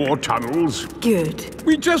any more tunnels. Good.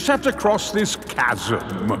 We just have to cross this chasm.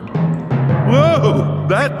 Whoa,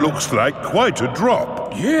 that looks like quite a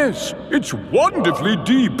drop. Yes, it's wonderfully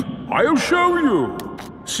deep. I'll show you.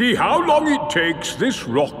 See how long it takes this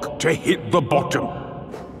rock to hit the bottom.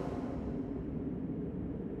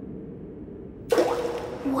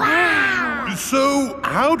 Wow! So,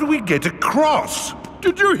 how do we get across?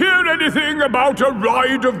 Did you hear anything about a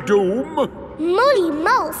ride of doom? Molly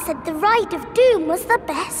Mole said the Ride of Doom was the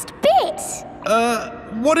best bit.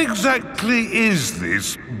 What exactly is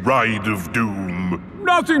this Ride of Doom?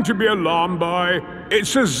 Nothing to be alarmed by.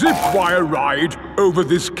 It's a zip wire ride over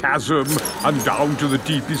this chasm and down to the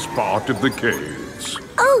deepest part of the caves.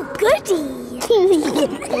 Oh, goody!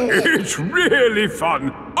 It's really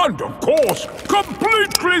fun and, of course,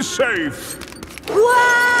 completely safe.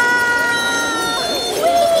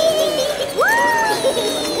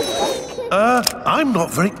 I'm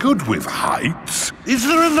not very good with heights. Is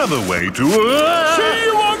there another way to... See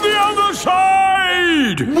you on the other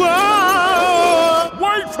side! Whoa!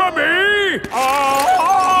 Wait for me!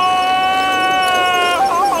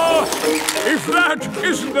 If that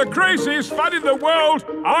isn't the craziest fun in the world,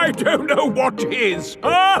 I don't know what is. It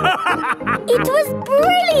was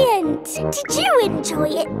brilliant! Did you enjoy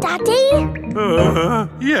it,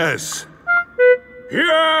 Daddy? Yes.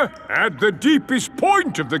 Here, at the deepest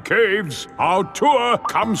point of the caves, our tour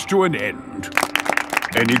comes to an end.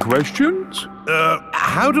 Any questions?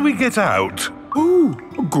 How do we get out? Oh,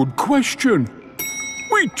 a good question.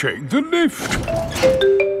 We take the lift.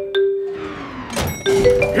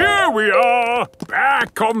 Here we are,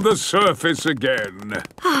 back on the surface again.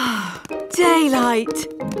 Daylight.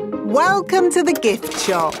 Welcome to the gift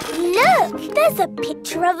shop. Look, there's a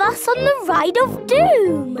picture of us on the Ride of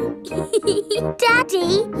Doom.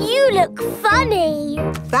 Daddy, you look funny.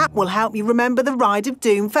 That will help you remember the Ride of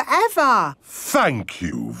Doom forever. Thank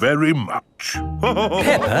you very much.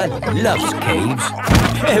 Peppa loves caves.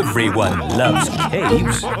 Everyone loves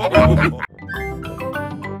caves.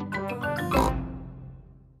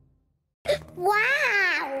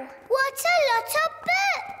 Wow! What a lot of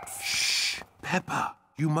books! Shh, Peppa,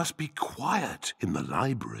 you must be quiet in the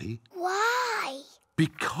library. Why?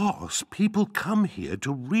 Because people come here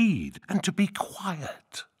to read and to be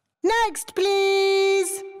quiet. Next,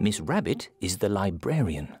 please. Miss Rabbit is the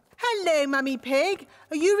librarian. Hello, Mummy Pig.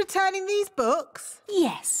 Are you returning these books?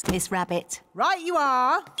 Yes, Miss Rabbit. Right you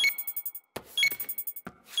are.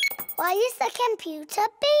 Why is the computer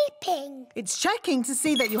beeping? It's checking to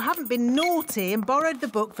see that you haven't been naughty and borrowed the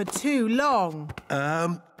book for too long.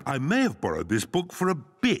 I may have borrowed this book for a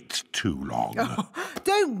bit too long. Oh,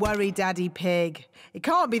 don't worry, Daddy Pig. It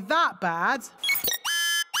can't be that bad.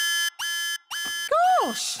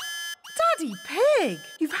 Gosh! Daddy Pig,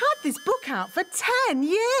 you've had this book out for 10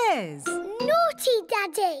 years. Naughty,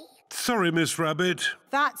 Daddy. Sorry, Miss Rabbit.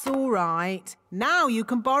 That's all right. Now you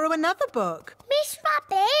can borrow another book. Miss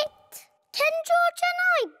Rabbit, can George and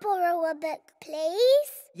I borrow a book,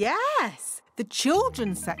 please? Yes. The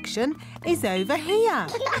children's section is over here.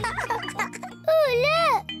 Oh,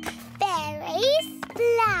 look! Berries,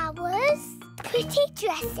 flowers, pretty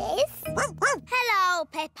dresses. Hello,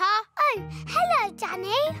 Peppa. Oh, hello,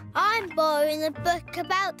 Danny. I'm borrowing a book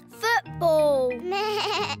about football.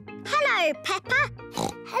 Hello, Peppa.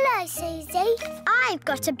 Hello, Susie. I've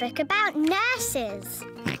got a book about nurses.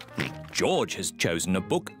 George has chosen a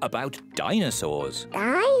book about dinosaurs.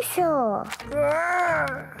 Dinosaur.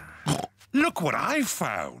 Look what I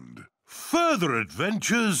found. Further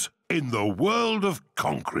adventures in the world of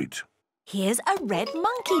concrete. Here's a red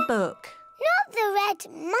monkey book. Not the red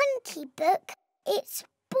monkey book. It's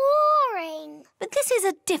boring. But this is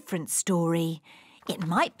a different story. It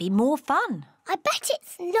might be more fun. I bet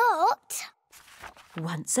it's not.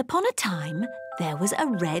 Once upon a time, there was a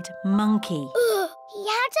red monkey. He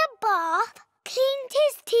had a bath, cleaned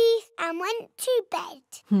his teeth and went to bed.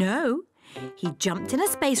 No, he jumped in a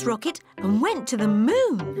space rocket and went to the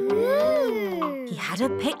moon. Ooh. He had a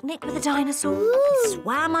picnic with a dinosaur, he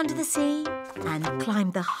swam under the sea and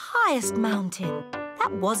climbed the highest mountain.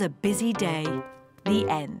 That was a busy day. The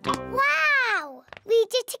end. Wow!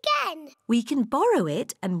 Read it again. We can borrow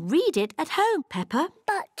it and read it at home, Peppa.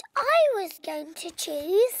 But I was going to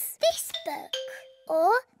choose this book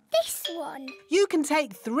or this one. You can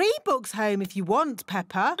take 3 books home if you want,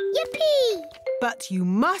 Peppa. Yippee! But you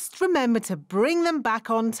must remember to bring them back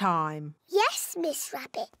on time. Yes, Miss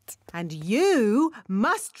Rabbit. And you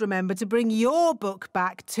must remember to bring your book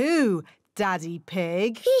back too, Daddy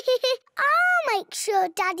Pig. I'll make sure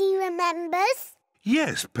Daddy remembers.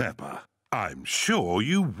 Yes, Peppa. I'm sure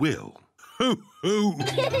you will. Hoo, hoo.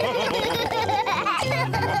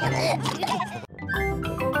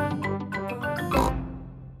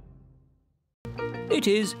 It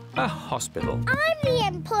is a hospital. I'm the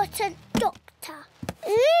important doctor.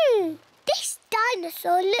 This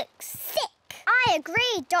dinosaur looks sick. I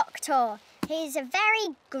agree, Doctor. He's a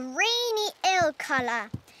very greeny ill colour.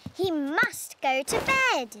 He must go to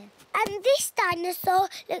bed. And this dinosaur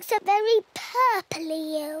looks a very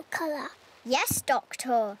purpley ill colour. Yes,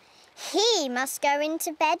 Doctor. He must go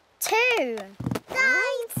into bed too.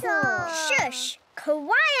 Dinosaur! Shush!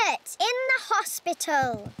 Quiet in the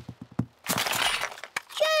hospital.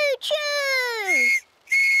 Choo-choo!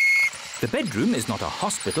 The bedroom is not a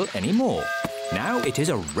hospital anymore. Now it is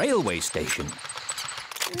a railway station.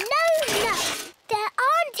 No. There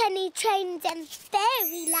aren't any trains in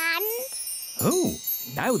Fairyland. Oh,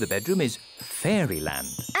 now the bedroom is Fairyland.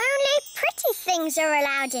 Only pretty things are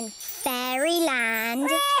allowed in Fairyland.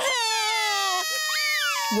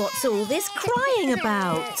 What's all this crying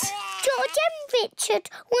about? George and Richard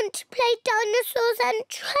want to play dinosaurs and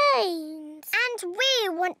trains. And we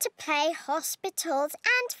want to play hospitals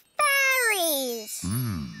and fairies.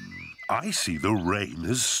 I see the rain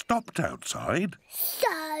has stopped outside.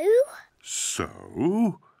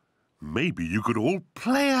 So, maybe you could all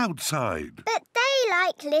play outside. But they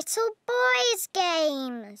like little boys'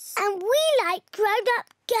 games. And we like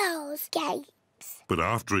grown-up girls' games. But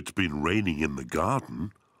after it's been raining in the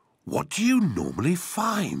garden, what do you normally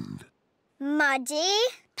find? Muddy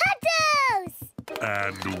puddles!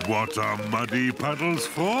 And what are muddy puddles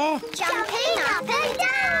for? Jumping up and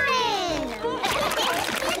down in!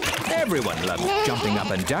 Everyone loves jumping up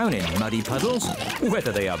and down in muddy puddles,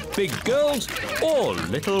 whether they are big girls or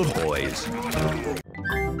little boys.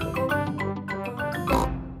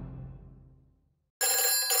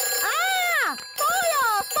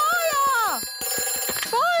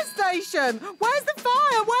 Station! Where's the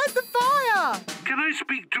fire? Where's the fire? Can I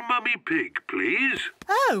speak to Mummy Pig, please?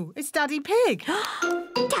 Oh, it's Daddy Pig.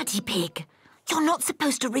 Daddy Pig, you're not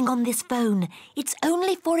supposed to ring on this phone. It's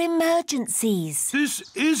only for emergencies. This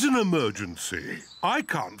is an emergency. I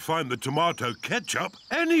can't find the tomato ketchup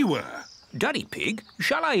anywhere. Daddy Pig,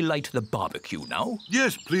 shall I light the barbecue now?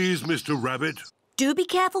 Yes, please, Mr. Rabbit. Do be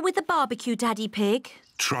careful with the barbecue, Daddy Pig.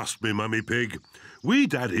 Trust me, Mummy Pig. We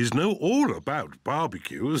daddies know all about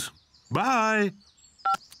barbecues. Bye.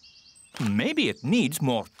 Maybe it needs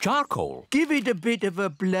more charcoal. Give it a bit of a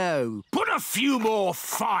blow. Put a few more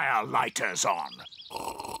fire lighters on.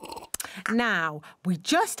 Now, we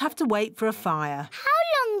just have to wait for a fire. How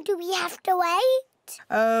long do we have to wait?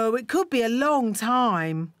 Oh, it could be a long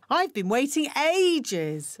time. I've been waiting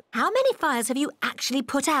ages. How many fires have you actually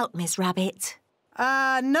put out, Miss Rabbit?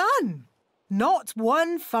 None. Not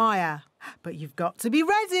one fire. But you've got to be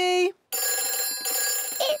ready.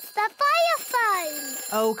 It's the fire phone.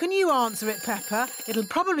 Oh, can you answer it, Peppa? It'll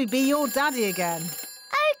probably be your daddy again.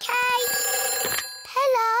 OK.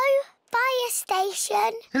 Hello, fire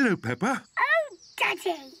station. Hello, Peppa. Oh,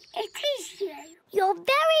 Daddy, it is you. You're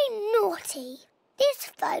very naughty.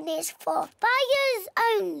 This phone is for fires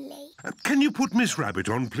only. Can you put Miss Rabbit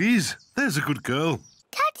on, please? There's a good girl.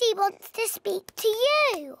 Daddy wants to speak to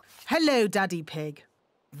you. Hello, Daddy Pig.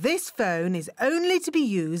 This phone is only to be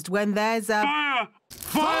used when there's a... Fire!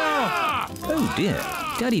 Fire! Oh, dear.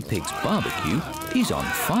 Daddy Pig's barbecue is on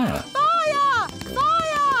fire. Fire!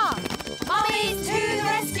 Fire! Mummies to the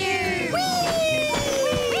rescue! Whee!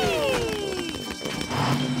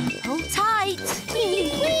 Hold tight.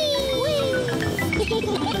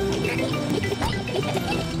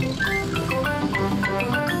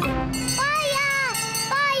 Fire!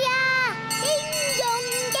 Fire! Ding dong,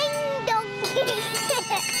 ding dong.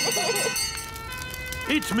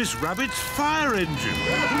 It's Miss Rabbit's fire engine.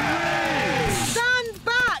 Stand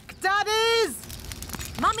back, Daddies!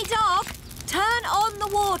 Mummy Dog, turn on the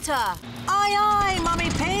water. Aye, aye, Mummy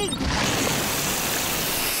Pig.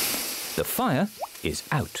 The fire is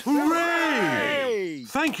out. Hooray!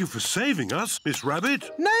 Thank you for saving us, Miss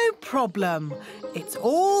Rabbit. No problem. It's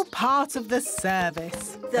all part of the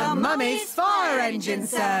service. The Mummy's Fire Engine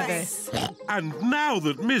Service. And now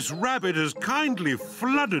that Miss Rabbit has kindly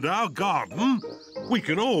flooded our garden, we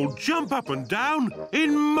can all jump up and down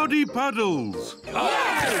in muddy puddles.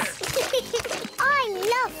 Yes! I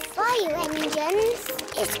love fire engines,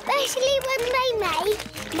 especially when they make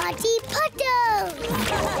muddy puddles.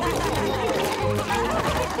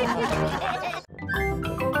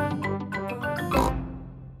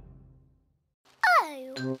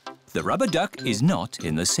 Oh. The rubber duck is not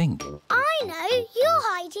in the sink. I know, you're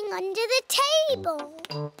hiding under the table.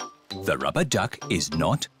 The rubber duck is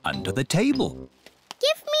not under the table.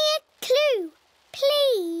 Give me a clue,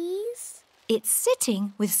 please. It's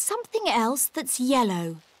sitting with something else that's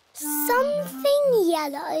yellow. Something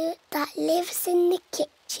yellow that lives in the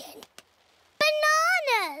kitchen.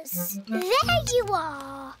 Bananas! There you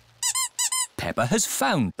are. Peppa has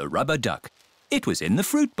found the rubber duck. It was in the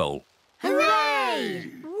fruit bowl.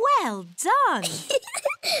 Hooray! Well done.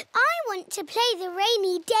 I want to play the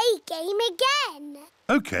rainy day game again.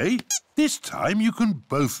 OK, this time you can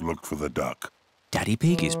both look for the duck. Daddy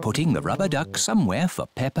Pig is putting the rubber duck somewhere for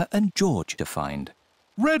Peppa and George to find.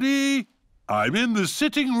 Ready? I'm in the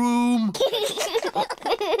sitting room. Is it on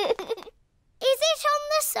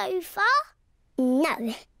the sofa? No.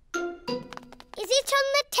 Is it on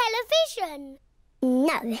the television?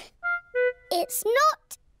 No. It's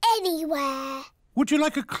not anywhere. Would you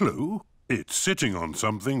like a clue? It's sitting on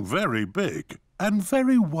something very big and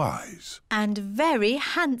very wise. And very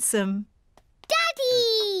handsome.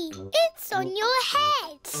 Daddy! It's on your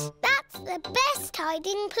head. That's the best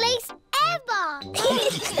hiding place ever.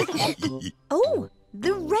 Oh,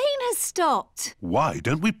 the rain has stopped. Why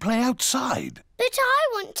don't we play outside? But I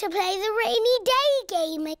want to play the rainy day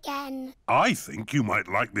game again. I think you might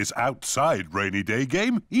like this outside rainy day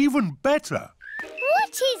game even better.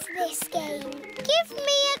 What is this game? Give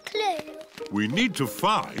me a clue. We need to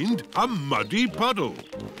find a muddy puddle.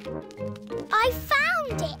 I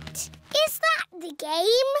found it. Is that the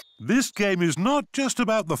game? This game is not just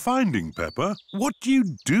about the finding, Peppa. What do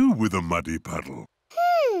you do with a muddy puddle?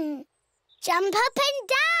 Jump up and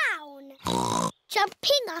down.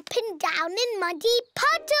 Jumping up and down in muddy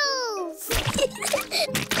puddles.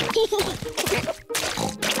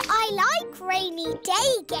 I like rainy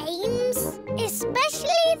day games,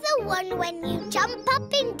 especially the one when you jump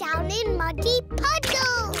up and down in muddy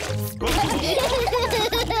puddles.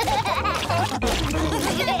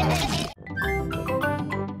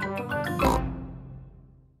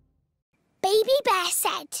 Baby Bear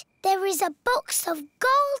said there is a box of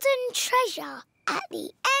golden treasure at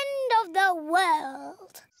the end of the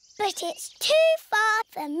world. But it's too far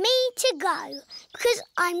for me to go because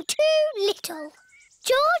I'm too little.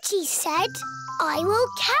 Georgie said I will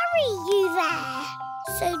carry you there.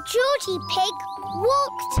 So Georgie Pig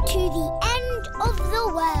walked to the end of the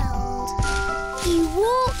world. He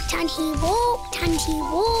walked and he walked and he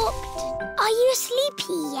walked. Are you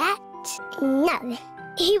sleepy yet? No.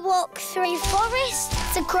 He walked through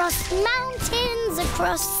forests, across mountains,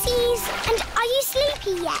 across seas. And are you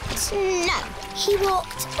sleepy yet? No. He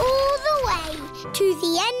walked all the way to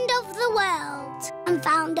the end of the world and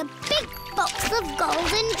found a big box of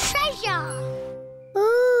golden treasure.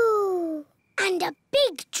 Ooh. And a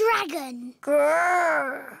big dragon.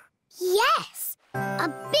 Grrr. Yes, a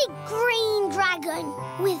big green dragon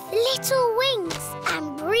with little wings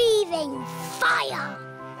and breathing fire.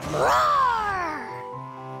 Roar!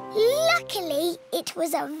 Luckily, it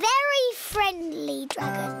was a very friendly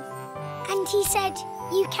dragon. And he said,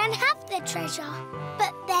 you can have the treasure.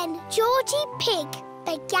 But then Georgie Pig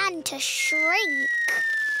began to shrink.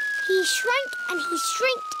 He shrank and he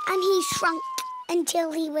shrinked and he shrunk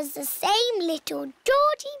until he was the same little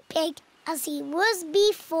Georgie Pig as he was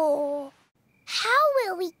before. How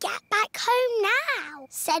will we get back home now?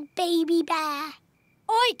 Said Baby Bear.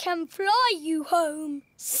 I can fly you home,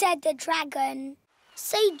 said the dragon.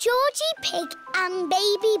 So Georgie Pig and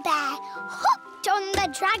Baby Bear hopped on the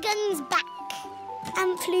dragon's back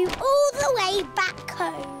and flew all the way back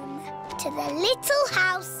home to the little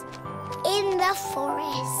house in the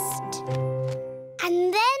forest.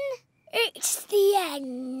 And then it's the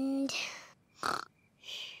end.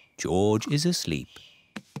 George is asleep.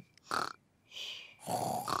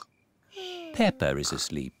 Peppa is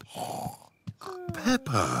asleep.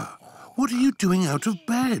 Peppa, what are you doing out of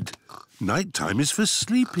bed? Night-time is for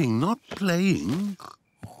sleeping, not playing.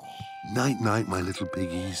 Night-night, my little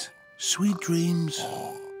piggies. Sweet dreams.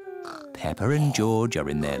 Peppa and George are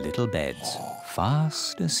in their little beds,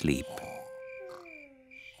 fast asleep.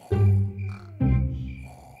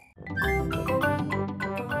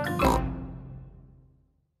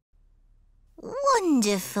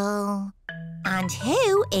 Wonderful. And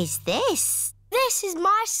who is this? This is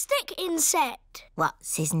my stick insect.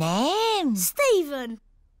 What's his name? Stephen.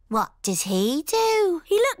 What does he do?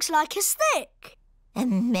 He looks like a stick.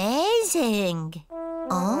 Amazing.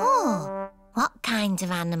 Oh, what kind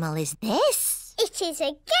of animal is this? It is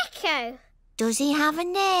a gecko. Does he have a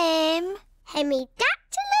name?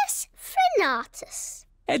 Hemidactylus frenatus.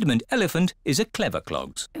 Edmund Elephant is a clever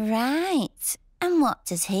clogs. Right. And what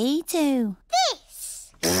does he do?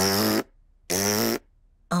 This.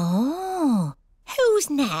 Oh, who's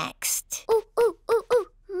next? Ooh,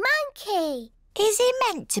 monkey. Is he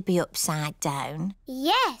meant to be upside down?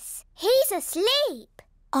 Yes, he's asleep.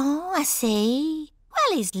 Oh, I see.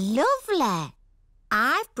 Well, he's lovely.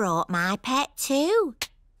 I've brought my pet too.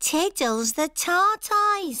 Tiddles the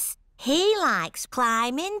tortoise. He likes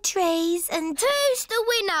climbing trees and... Who's the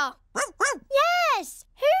winner? Yes,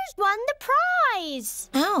 who's won the prize?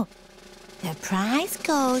 Oh, the prize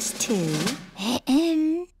goes to...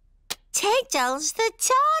 Tiddles the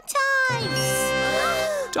tortoise.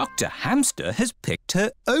 Dr. Hamster has picked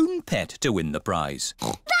her own pet to win the prize.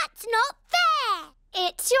 That's not fair.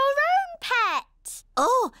 It's your own pet.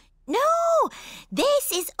 Oh, no.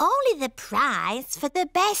 This is only the prize for the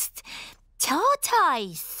best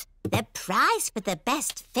tortoise. The prize for the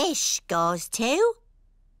best fish goes to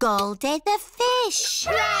Goldie the fish.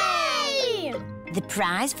 Hooray! The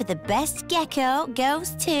prize for the best gecko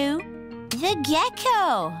goes to the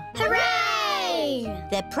gecko. Hooray!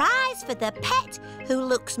 The prize for the pet who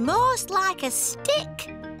looks most like a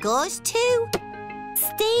stick goes to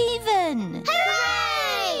Stephen.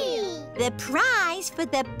 Hooray! The prize for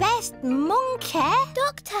the best monkey...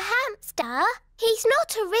 Dr. Hamster, he's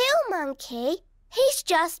not a real monkey. He's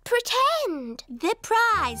just pretend. The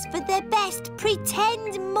prize for the best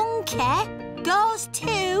pretend monkey goes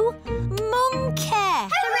to Monkey.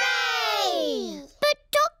 Hooray! But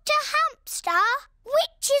Dr. Hamster,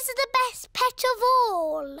 which is the best pet of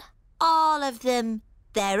all? All of them.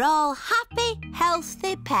 They're all happy,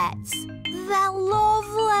 healthy pets. They're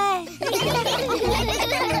lovely.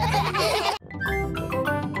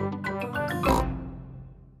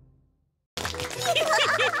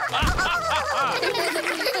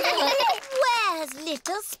 Where's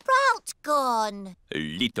Little Sprout gone?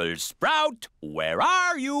 Little Sprout, where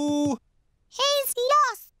are you? He's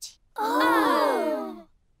lost. Oh!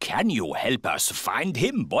 Can you help us find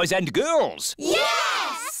him, boys and girls?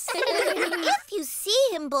 Yes! If you see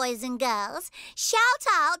him, boys and girls, shout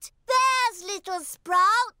out, "There's Little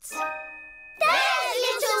Sprout!" There's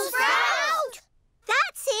Little Sprout!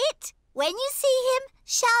 That's it. When you see him,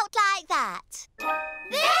 shout like that.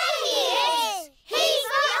 There he is! He's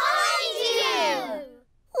behind you!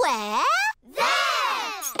 Where?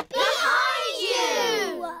 There! Behind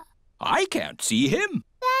you! I can't see him.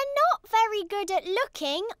 They're not very good at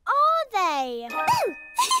looking, are they?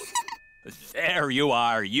 There you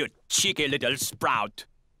are, you cheeky little Sprout.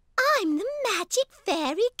 I'm the magic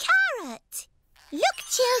fairy carrot. Look,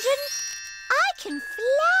 children, I can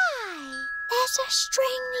fly. There's a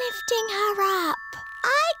string lifting her up.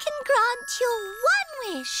 I can grant you one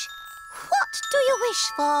wish. What do you wish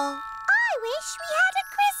for? I wish we had a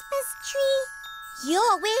Christmas tree.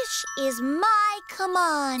 Your wish is my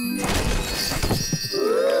command.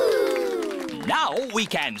 Now we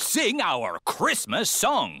can sing our Christmas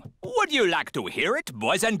song. Would you like to hear it,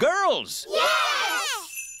 boys and girls? Yes!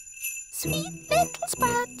 Sweet little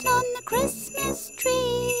sprout on the Christmas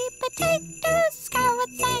tree, potatoes,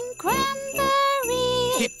 carrots and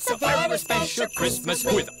cranberries. It's a very special Christmas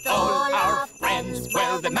with all our friends,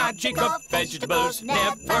 where the magic of vegetables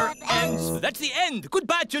never ends. That's the end.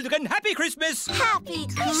 Goodbye, children. Happy Christmas. Happy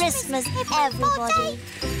Christmas, everybody.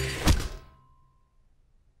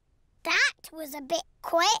 That was a bit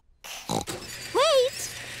quick. Wait,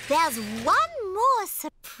 there's one more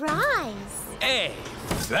surprise. A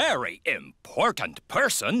very important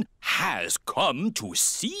person has come to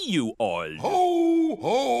see you all. Ho,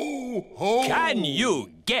 ho, ho. Can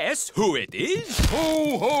you guess who it is?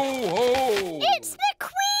 Ho, ho, ho. It's the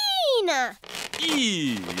Queen!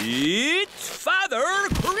 It's Father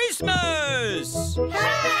Christmas!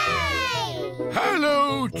 Hooray!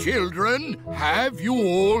 Hello, children. Have you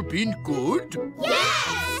all been good?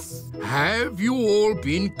 Yes! Have you all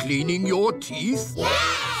been cleaning your teeth?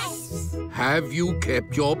 Yes! Have you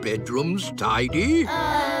kept your bedrooms tidy?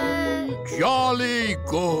 Jolly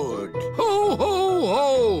good. Ho, ho,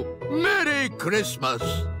 ho. Merry Christmas.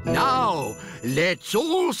 Now, let's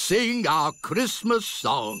all sing our Christmas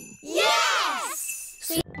song.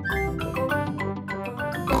 Yes!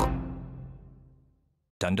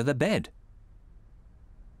 Under the bed.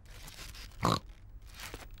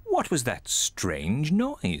 What was that strange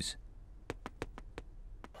noise?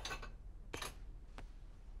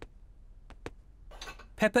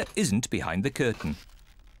 Peppa isn't behind the curtain.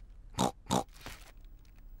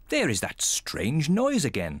 There is that strange noise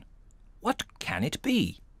again. What can it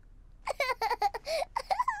be?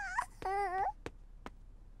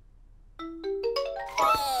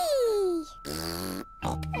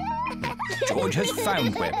 George has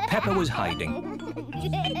found where Peppa was hiding.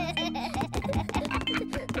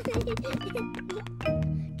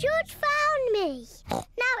 George found me.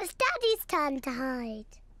 Now it's Daddy's turn to hide.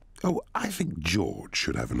 Oh, I think George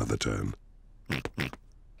should have another turn.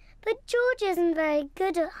 But George isn't very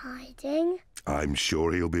good at hiding. I'm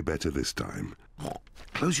sure he'll be better this time.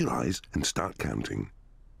 Close your eyes and start counting.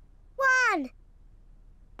 1,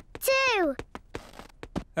 2,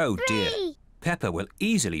 Oh dear. 3, Peppa will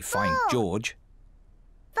easily find 4, George.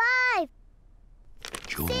 5,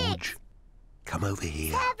 George, come over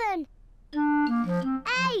here. 7,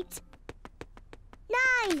 8,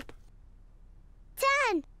 9,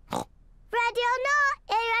 10, Ready or not,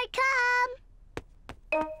 here I come.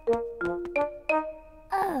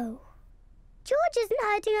 Oh. George isn't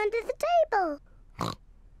hiding under the table.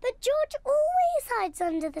 But George always hides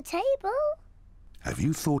under the table. Have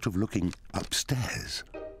you thought of looking upstairs?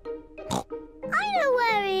 I know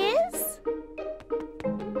where he is.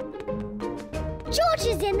 George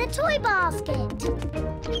is in the toy basket.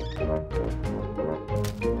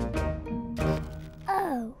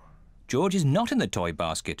 Oh. George is not in the toy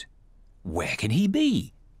basket. Where can he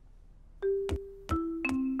be?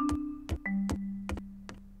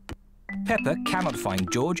 Peppa cannot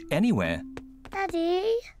find George anywhere.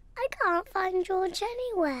 Daddy, I can't find George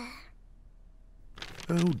anywhere.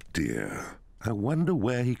 Oh dear. I wonder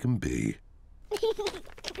where he can be.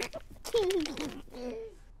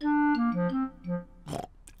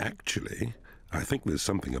 Actually, I think there's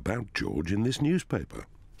something about George in this newspaper.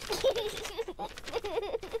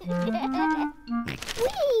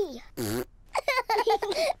 Whee!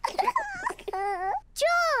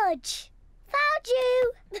 George! Found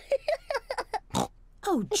you!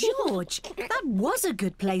 Oh, George, that was a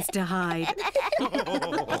good place to hide.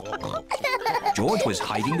 George was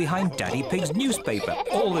hiding behind Daddy Pig's newspaper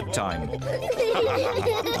all the time.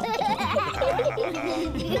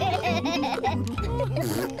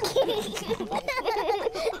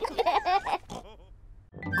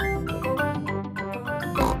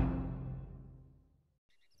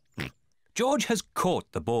 George has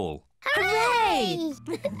caught the ball. Hooray!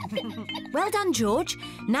 Well done, George.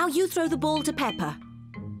 Now you throw the ball to Peppa.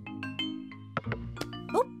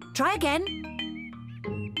 Oh, try again.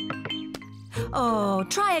 Oh,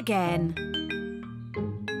 try again.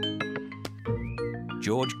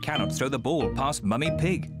 George cannot throw the ball past Mummy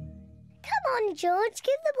Pig. Come on, George,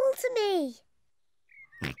 give the ball to me.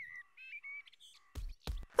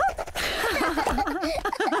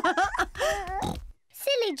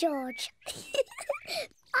 Silly George.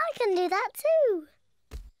 I can do that too.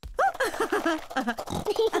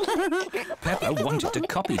 Peppa wanted to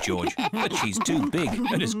copy George, but she's too big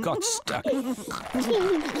and has got stuck.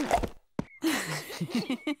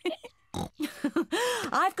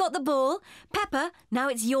 I've got the ball. Peppa, now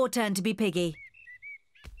it's your turn to be Piggy.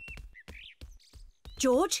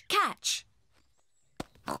 George, catch.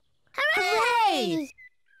 Hooray!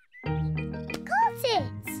 Got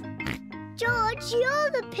it! George, you're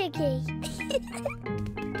the piggy.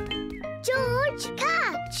 George,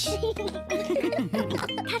 catch!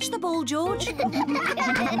 Catch the ball, George.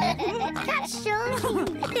 Catch, George.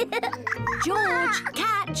 George,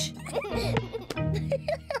 catch.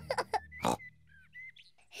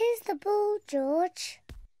 Here's the ball, George.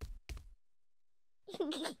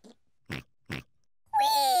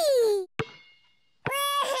 Whee!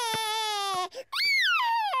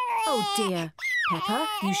 Oh, dear. Peppa,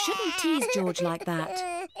 you shouldn't tease George like that.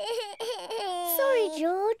 Sorry,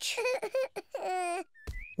 George.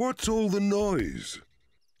 What's all the noise?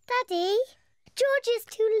 Daddy, George is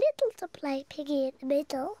too little to play Piggy in the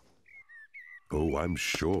middle. Oh, I'm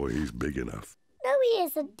sure he's big enough. No, he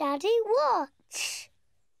isn't, Daddy. Watch.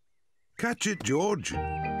 Catch it, George.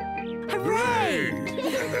 Hooray!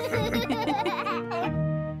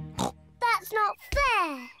 That's not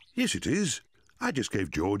fair. Yes, it is. I just gave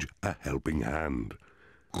George a helping hand.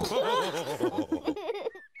 Mummy,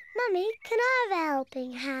 can I have a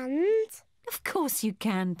helping hand? Of course you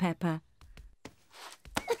can, Peppa.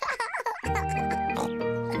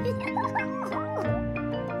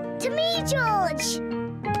 To me, George.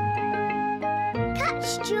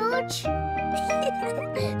 Catch, George.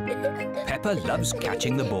 Peppa loves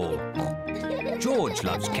catching the ball. George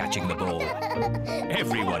loves catching the ball.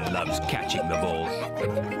 Everyone loves catching the ball.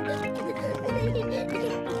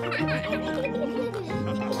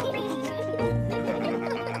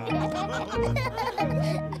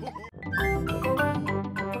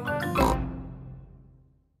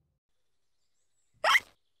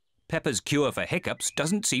 Peppa's cure for hiccups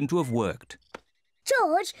doesn't seem to have worked.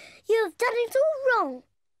 George, you have done it all wrong.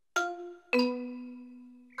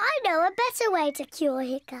 I know a better way to cure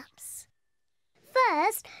hiccups.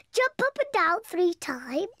 First, jump up and down 3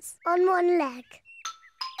 times on one leg.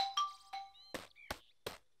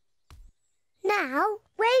 Now,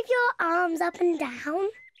 wave your arms up and down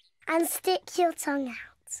and stick your tongue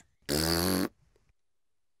out.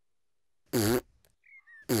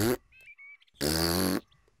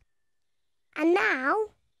 And now,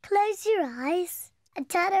 close your eyes and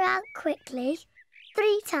turn around quickly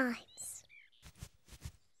 3 times.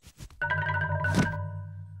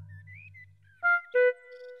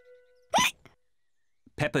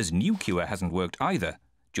 Peppa's new cure hasn't worked either.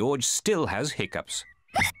 George still has hiccups.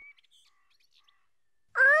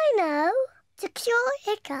 I know. To cure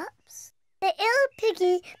hiccups, The ill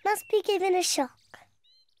piggy must be given a shock.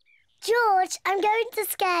 George, I'm going to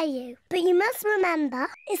scare you, but you must remember,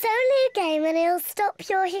 it's only a game and it'll stop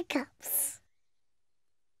your hiccups.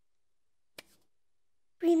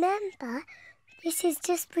 Remember, this is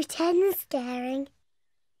just pretend scaring.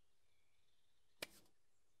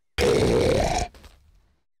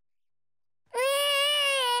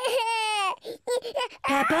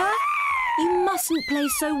 Peppa, you mustn't play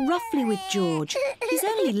so roughly with George. He's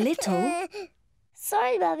only little.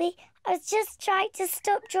 Sorry, Mummy. I was just trying to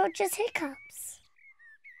stop George's hiccups.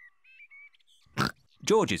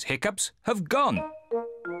 George's hiccups have gone.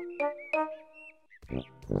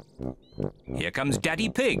 Here comes Daddy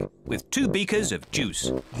Pig with 2 beakers of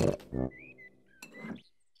juice.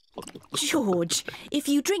 George, if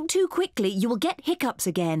you drink too quickly, you will get hiccups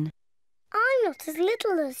again. I'm not as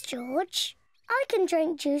little as George. I can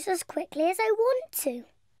drink juice as quickly as I want to.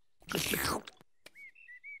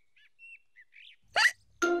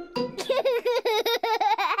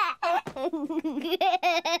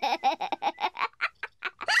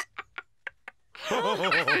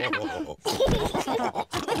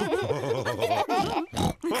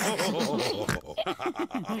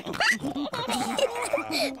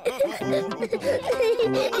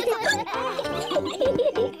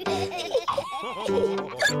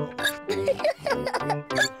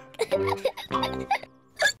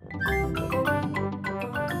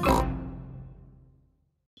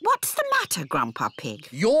 What's the matter, Grandpa Pig?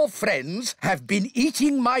 Your friends have been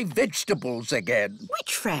eating my vegetables again.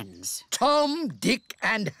 Which friends? Tom, Dick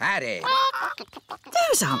and Harry.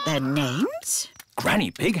 Those aren't their names.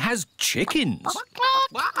 Granny Pig has chickens.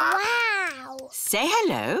 Wow! Say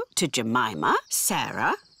hello to Jemima,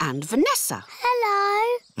 Sarah and Vanessa.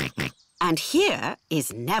 Hello. And here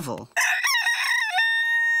is Neville.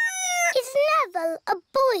 Is Neville a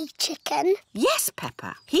boy chicken? Yes,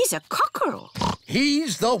 Peppa. He's a cockerel.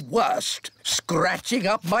 He's the worst, scratching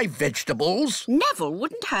up my vegetables. Neville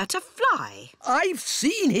wouldn't hurt a fly. I've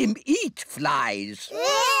seen him eat flies.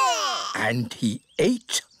 And he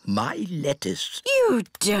ate my lettuce. You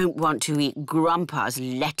don't want to eat Grandpa's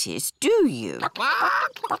lettuce, do you?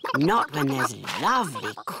 Not when there's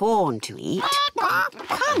lovely corn to eat.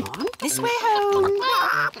 Come on, this way home.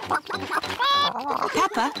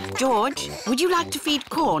 Peppa, George, would you like to feed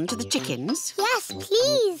corn to the chickens? Yes,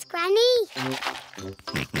 please, Granny.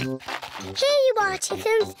 Here you are,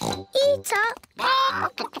 chickens. Eat up.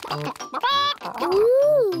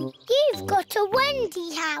 Ooh, you've got a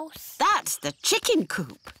Wendy house. That's the chicken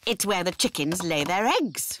coop. It's where the chickens lay their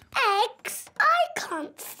eggs. Eggs? I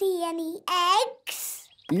can't see any eggs.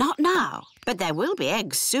 Not now, but there will be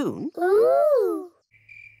eggs soon. Ooh.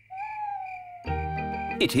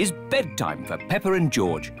 It is bedtime for Peppa and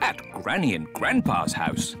George at Granny and Grandpa's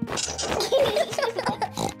house. Have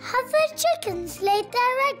the chickens laid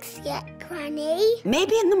their eggs yet, Granny?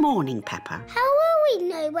 Maybe in the morning, Peppa. How will we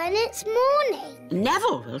know when it's morning?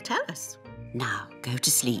 Neville will tell us. Now, go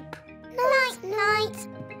to sleep. Night, night.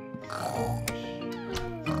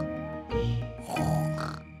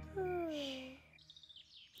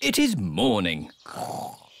 It is morning.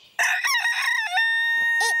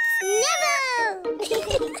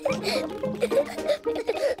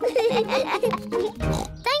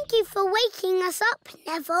 Thank you for waking us up,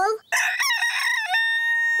 Neville.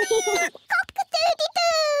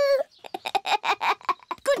 Cock-a-doodle-doo!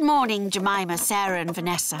 Good morning, Jemima, Sarah and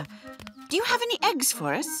Vanessa. Do you have any eggs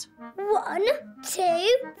for us? 1, 2,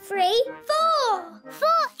 3, 4. 4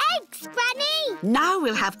 eggs, Granny. Now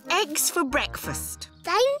we'll have eggs for breakfast.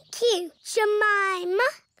 Thank you, Jemima,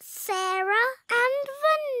 Sarah and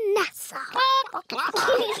Vanessa.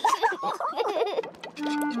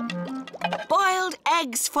 Boiled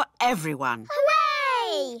eggs for everyone.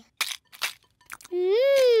 Hooray!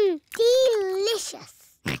 Mmm,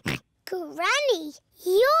 delicious. Granny,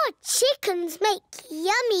 your chickens make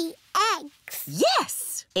yummy eggs.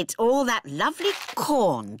 Yes, it's all that lovely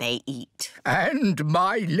corn they eat. And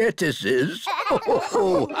my lettuces.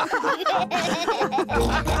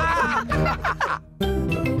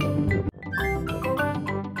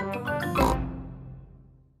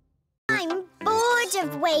 I'm bored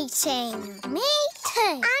of waiting. Me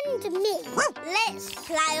too. And me. Let's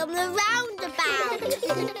play on the roundabout.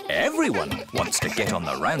 Everyone wants to get on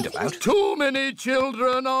the roundabout. Too many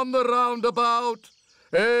children on the roundabout.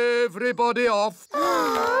 Everybody off.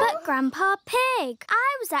 But Grandpa Pig,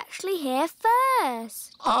 I was actually here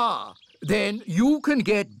first. Ah, then you can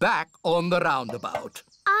get back on the roundabout.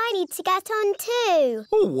 I need to get on too.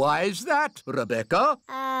 Why is that, Rebecca?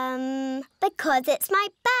 Because it's my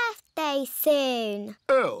birthday soon.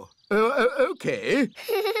 Oh, OK. And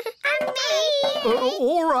me!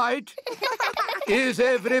 All right. Is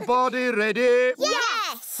everybody ready?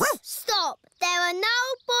 Yes! Stop! There are no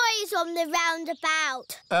boys on the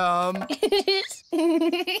roundabout.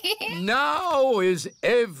 Now is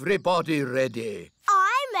everybody ready?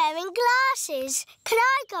 I'm wearing glasses. Can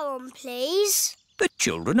I go on, please? The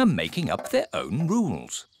children are making up their own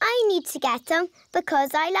rules. I need to get them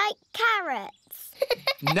because I like carrots.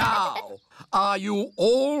 Now, are you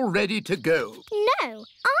all ready to go? No,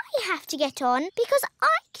 I have to get on because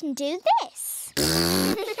I can do this.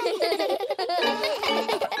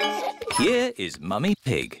 Here is Mummy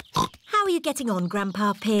Pig. How are you getting on,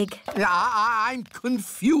 Grandpa Pig? I'm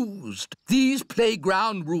confused. These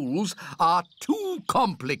playground rules are too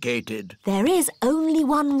complicated. There is only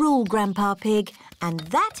one rule, Grandpa Pig, and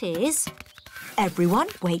that is everyone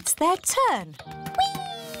waits their turn.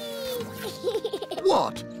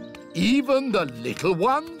 What? Even the little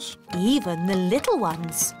ones? Even the little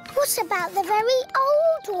ones. What about the very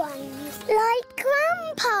old ones, like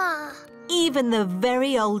Grandpa? Even the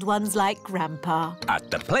very old ones like Grandpa.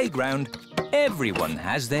 At the playground, everyone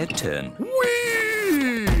has their turn.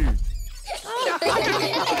 Whee!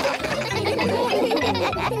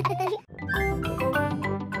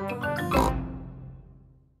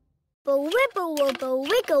 Wibble, wibble,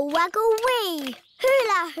 wiggle, waggle, wee.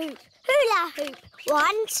 Hula hoop, hula hoop.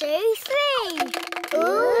 1, 2, 3.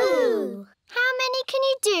 Ooh. How many can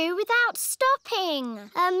you do without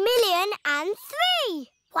stopping?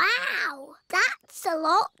 1,000,003. Wow, that's a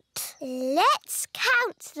lot. Let's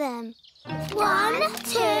count them. 1,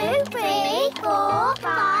 2, 3, 4,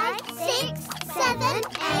 5, 6, 7,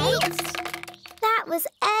 8. That was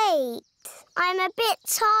 8. I'm a bit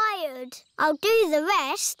tired. I'll do the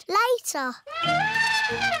rest later.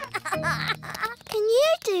 Can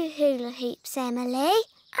you do hula hoops, Emily?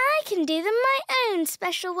 I can do them my own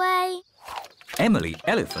special way. Emily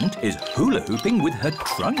Elephant is hula hooping with her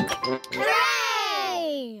trunk.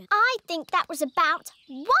 Hooray! I think that was about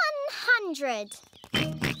 100.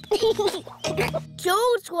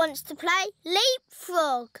 George wants to play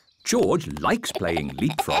leapfrog. George likes playing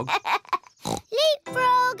leapfrog.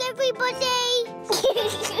 Leapfrog, everybody!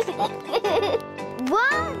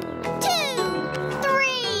 1, 2, 3,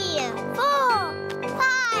 4,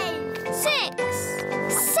 5, 6,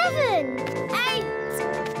 7, 8,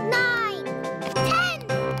 9, 10.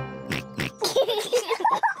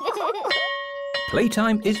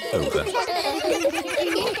 Playtime is over.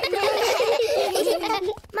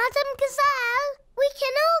 Madam Gazelle, we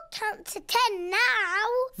can all count to 10 now.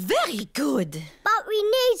 Very good. But we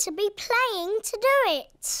need to be playing to do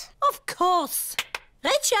it. Of course.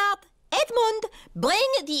 Richard, Edmund,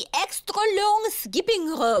 bring the extra long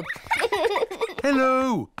skipping rope.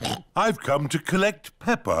 Hello. I've come to collect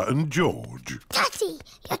Peppa and George. Daddy,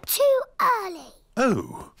 you're too early.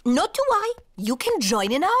 Oh. Not to worry. You can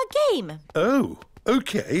join in our game. Oh,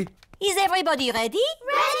 OK. Is everybody ready?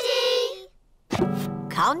 Ready!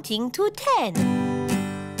 Counting to 10.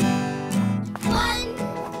 1,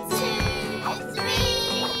 2,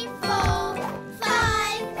 3, 4,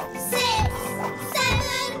 5, 6,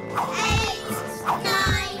 7, 8,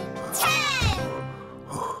 9, 10.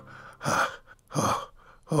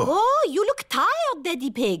 Oh, you look tired,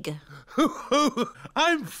 Daddy Pig.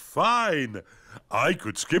 I'm fine. I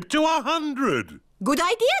could skip to 100. Good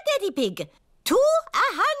idea, Daddy Pig. To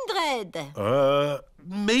 100.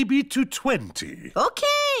 Maybe to 20. OK,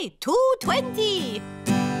 to 20.